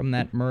cash from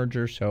that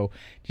merger. So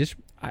just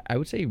I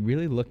would say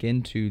really look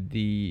into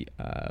the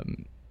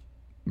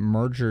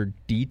merger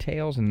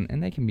details,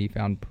 and they can be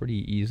found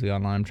pretty easily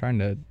online. I'm trying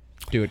to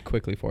do it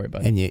quickly for you,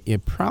 buddy. And you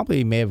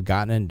probably may have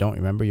gotten it and don't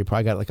remember. You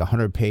probably got like a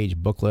 100-page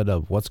booklet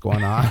of what's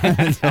going on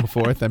and so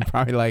forth, and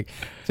probably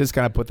just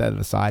kind of put that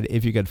aside.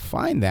 If you could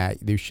find that,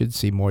 you should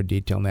see more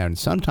detail in there. And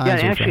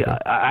sometimes, actually,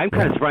 I'm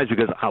kind of surprised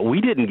because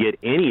we didn't get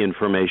any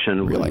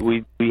information.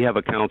 Really? We have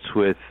accounts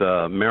with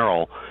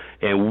Merrill,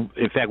 and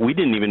in fact, we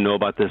didn't even know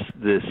about this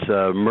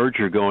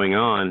merger going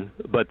on.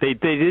 But they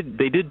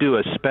did do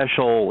a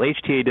special.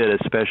 HTA did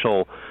a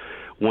special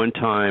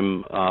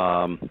one-time.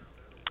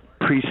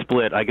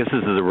 Pre-split, I guess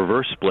this is a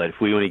reverse split.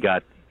 If we only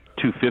got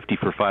 250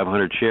 for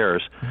 500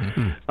 shares,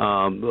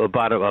 about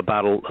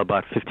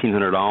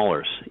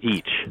 $1,500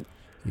 each.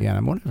 Yeah, and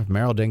I'm wondering if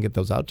Merrill didn't get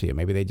those out to you.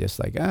 Maybe they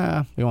just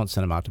we won't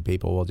send them out to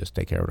people. We'll just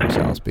take care of it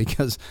ourselves.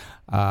 Because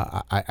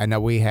I know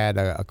we had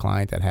a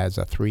client that has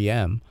a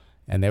 3M,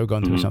 and they were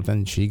going through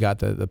something. She got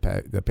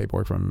the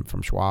paperwork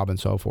from Schwab and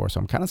so forth. So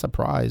I'm kind of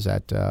surprised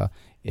that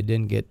it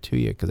didn't get to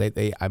you, because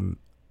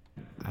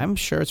I'm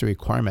sure it's a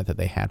requirement that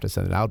they have to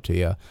send it out to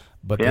you,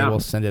 but they will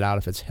send it out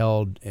if it's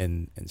held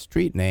in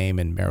street name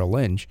in Merrill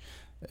Lynch.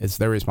 It's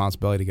their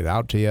responsibility to get it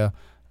out to you.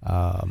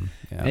 And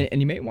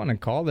you may want to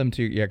call them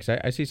too, because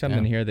I see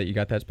something here that you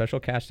got that special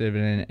cash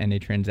dividend and a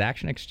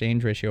transaction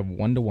exchange ratio of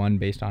 1-to-1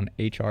 based on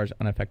HR's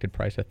unaffected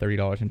price of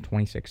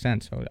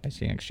 $30.26. So I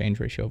see an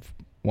exchange ratio of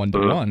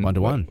 1-to-1.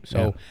 1-to-1.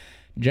 So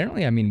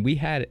generally, we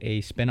had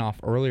a spinoff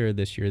earlier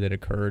this year that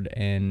occurred,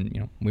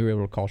 and we were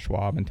able to call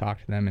Schwab and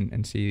talk to them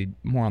and see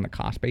more on the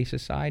cost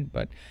basis side.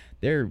 But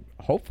there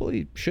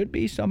hopefully should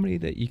be somebody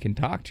that you can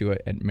talk to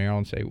at Merrill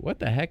and say, what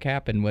the heck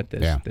happened with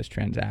this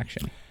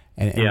transaction?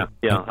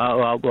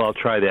 I'll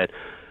try that.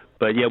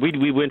 But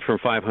we went from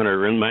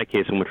 500. In my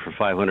case, I went from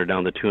 500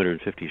 down to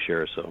 250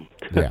 shares. So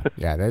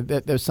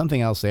there's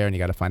something else there, and you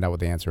got to find out what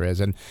the answer is.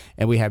 And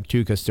we have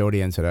two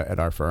custodians at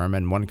our firm,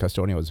 and one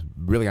custodian was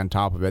really on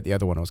top of it. The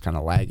other one was kind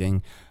of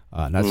lagging.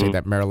 Not to say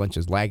that Merrill Lynch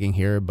is lagging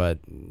here, but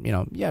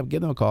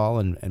give them a call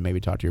and maybe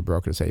talk to your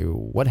broker to say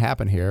what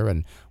happened here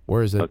and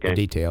where's the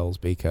details,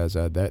 because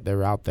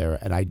they're out there.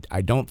 And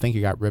I don't think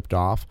you got ripped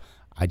off.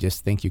 I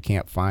just think you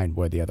can't find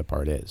where the other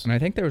part is. And I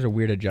think there was a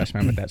weird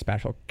adjustment with that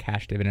special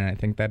cash dividend. I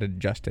think that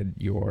adjusted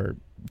your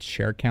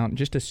share count,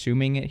 just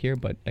assuming it here.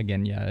 But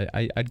again, yeah,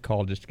 I'd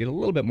call just to get a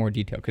little bit more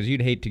detail, because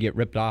you'd hate to get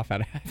ripped off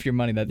out of half your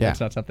money. That's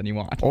not something you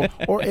want.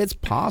 or it's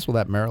possible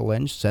that Merrill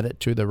Lynch sent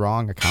it to the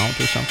wrong account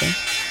or something.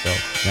 So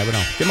never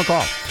know. Give them a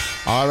call.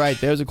 All right,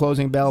 there's a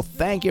closing bell.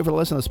 Thank you for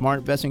listening to the Smart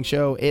Investing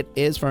Show. It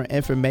is for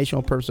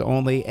informational purposes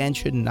only and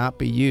should not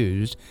be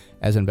used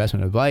as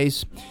investment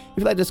advice. If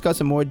you'd like to discuss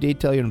in more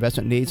detail your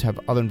investment needs, have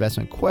other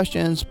investment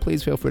questions,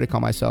 please feel free to call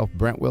myself,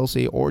 Brent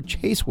Wilsey, or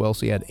Chase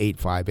Wilsey at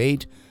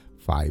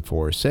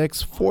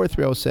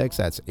 858-546-4306.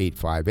 That's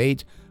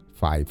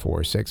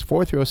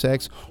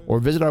 858-546-4306. Or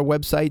visit our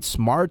website,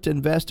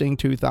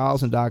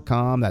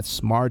 smartinvesting2000.com.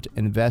 That's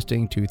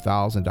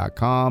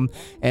smartinvesting2000.com.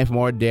 And for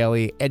more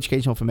daily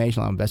educational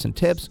information on investing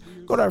tips,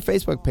 go to our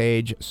Facebook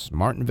page,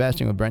 Smart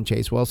Investing with Brent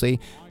Chase Wilsey.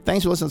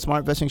 Thanks for listening to the Smart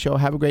Investing Show.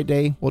 Have a great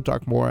day. We'll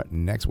talk more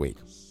next week.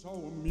 So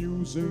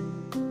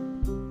amusing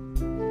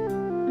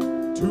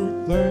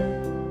to think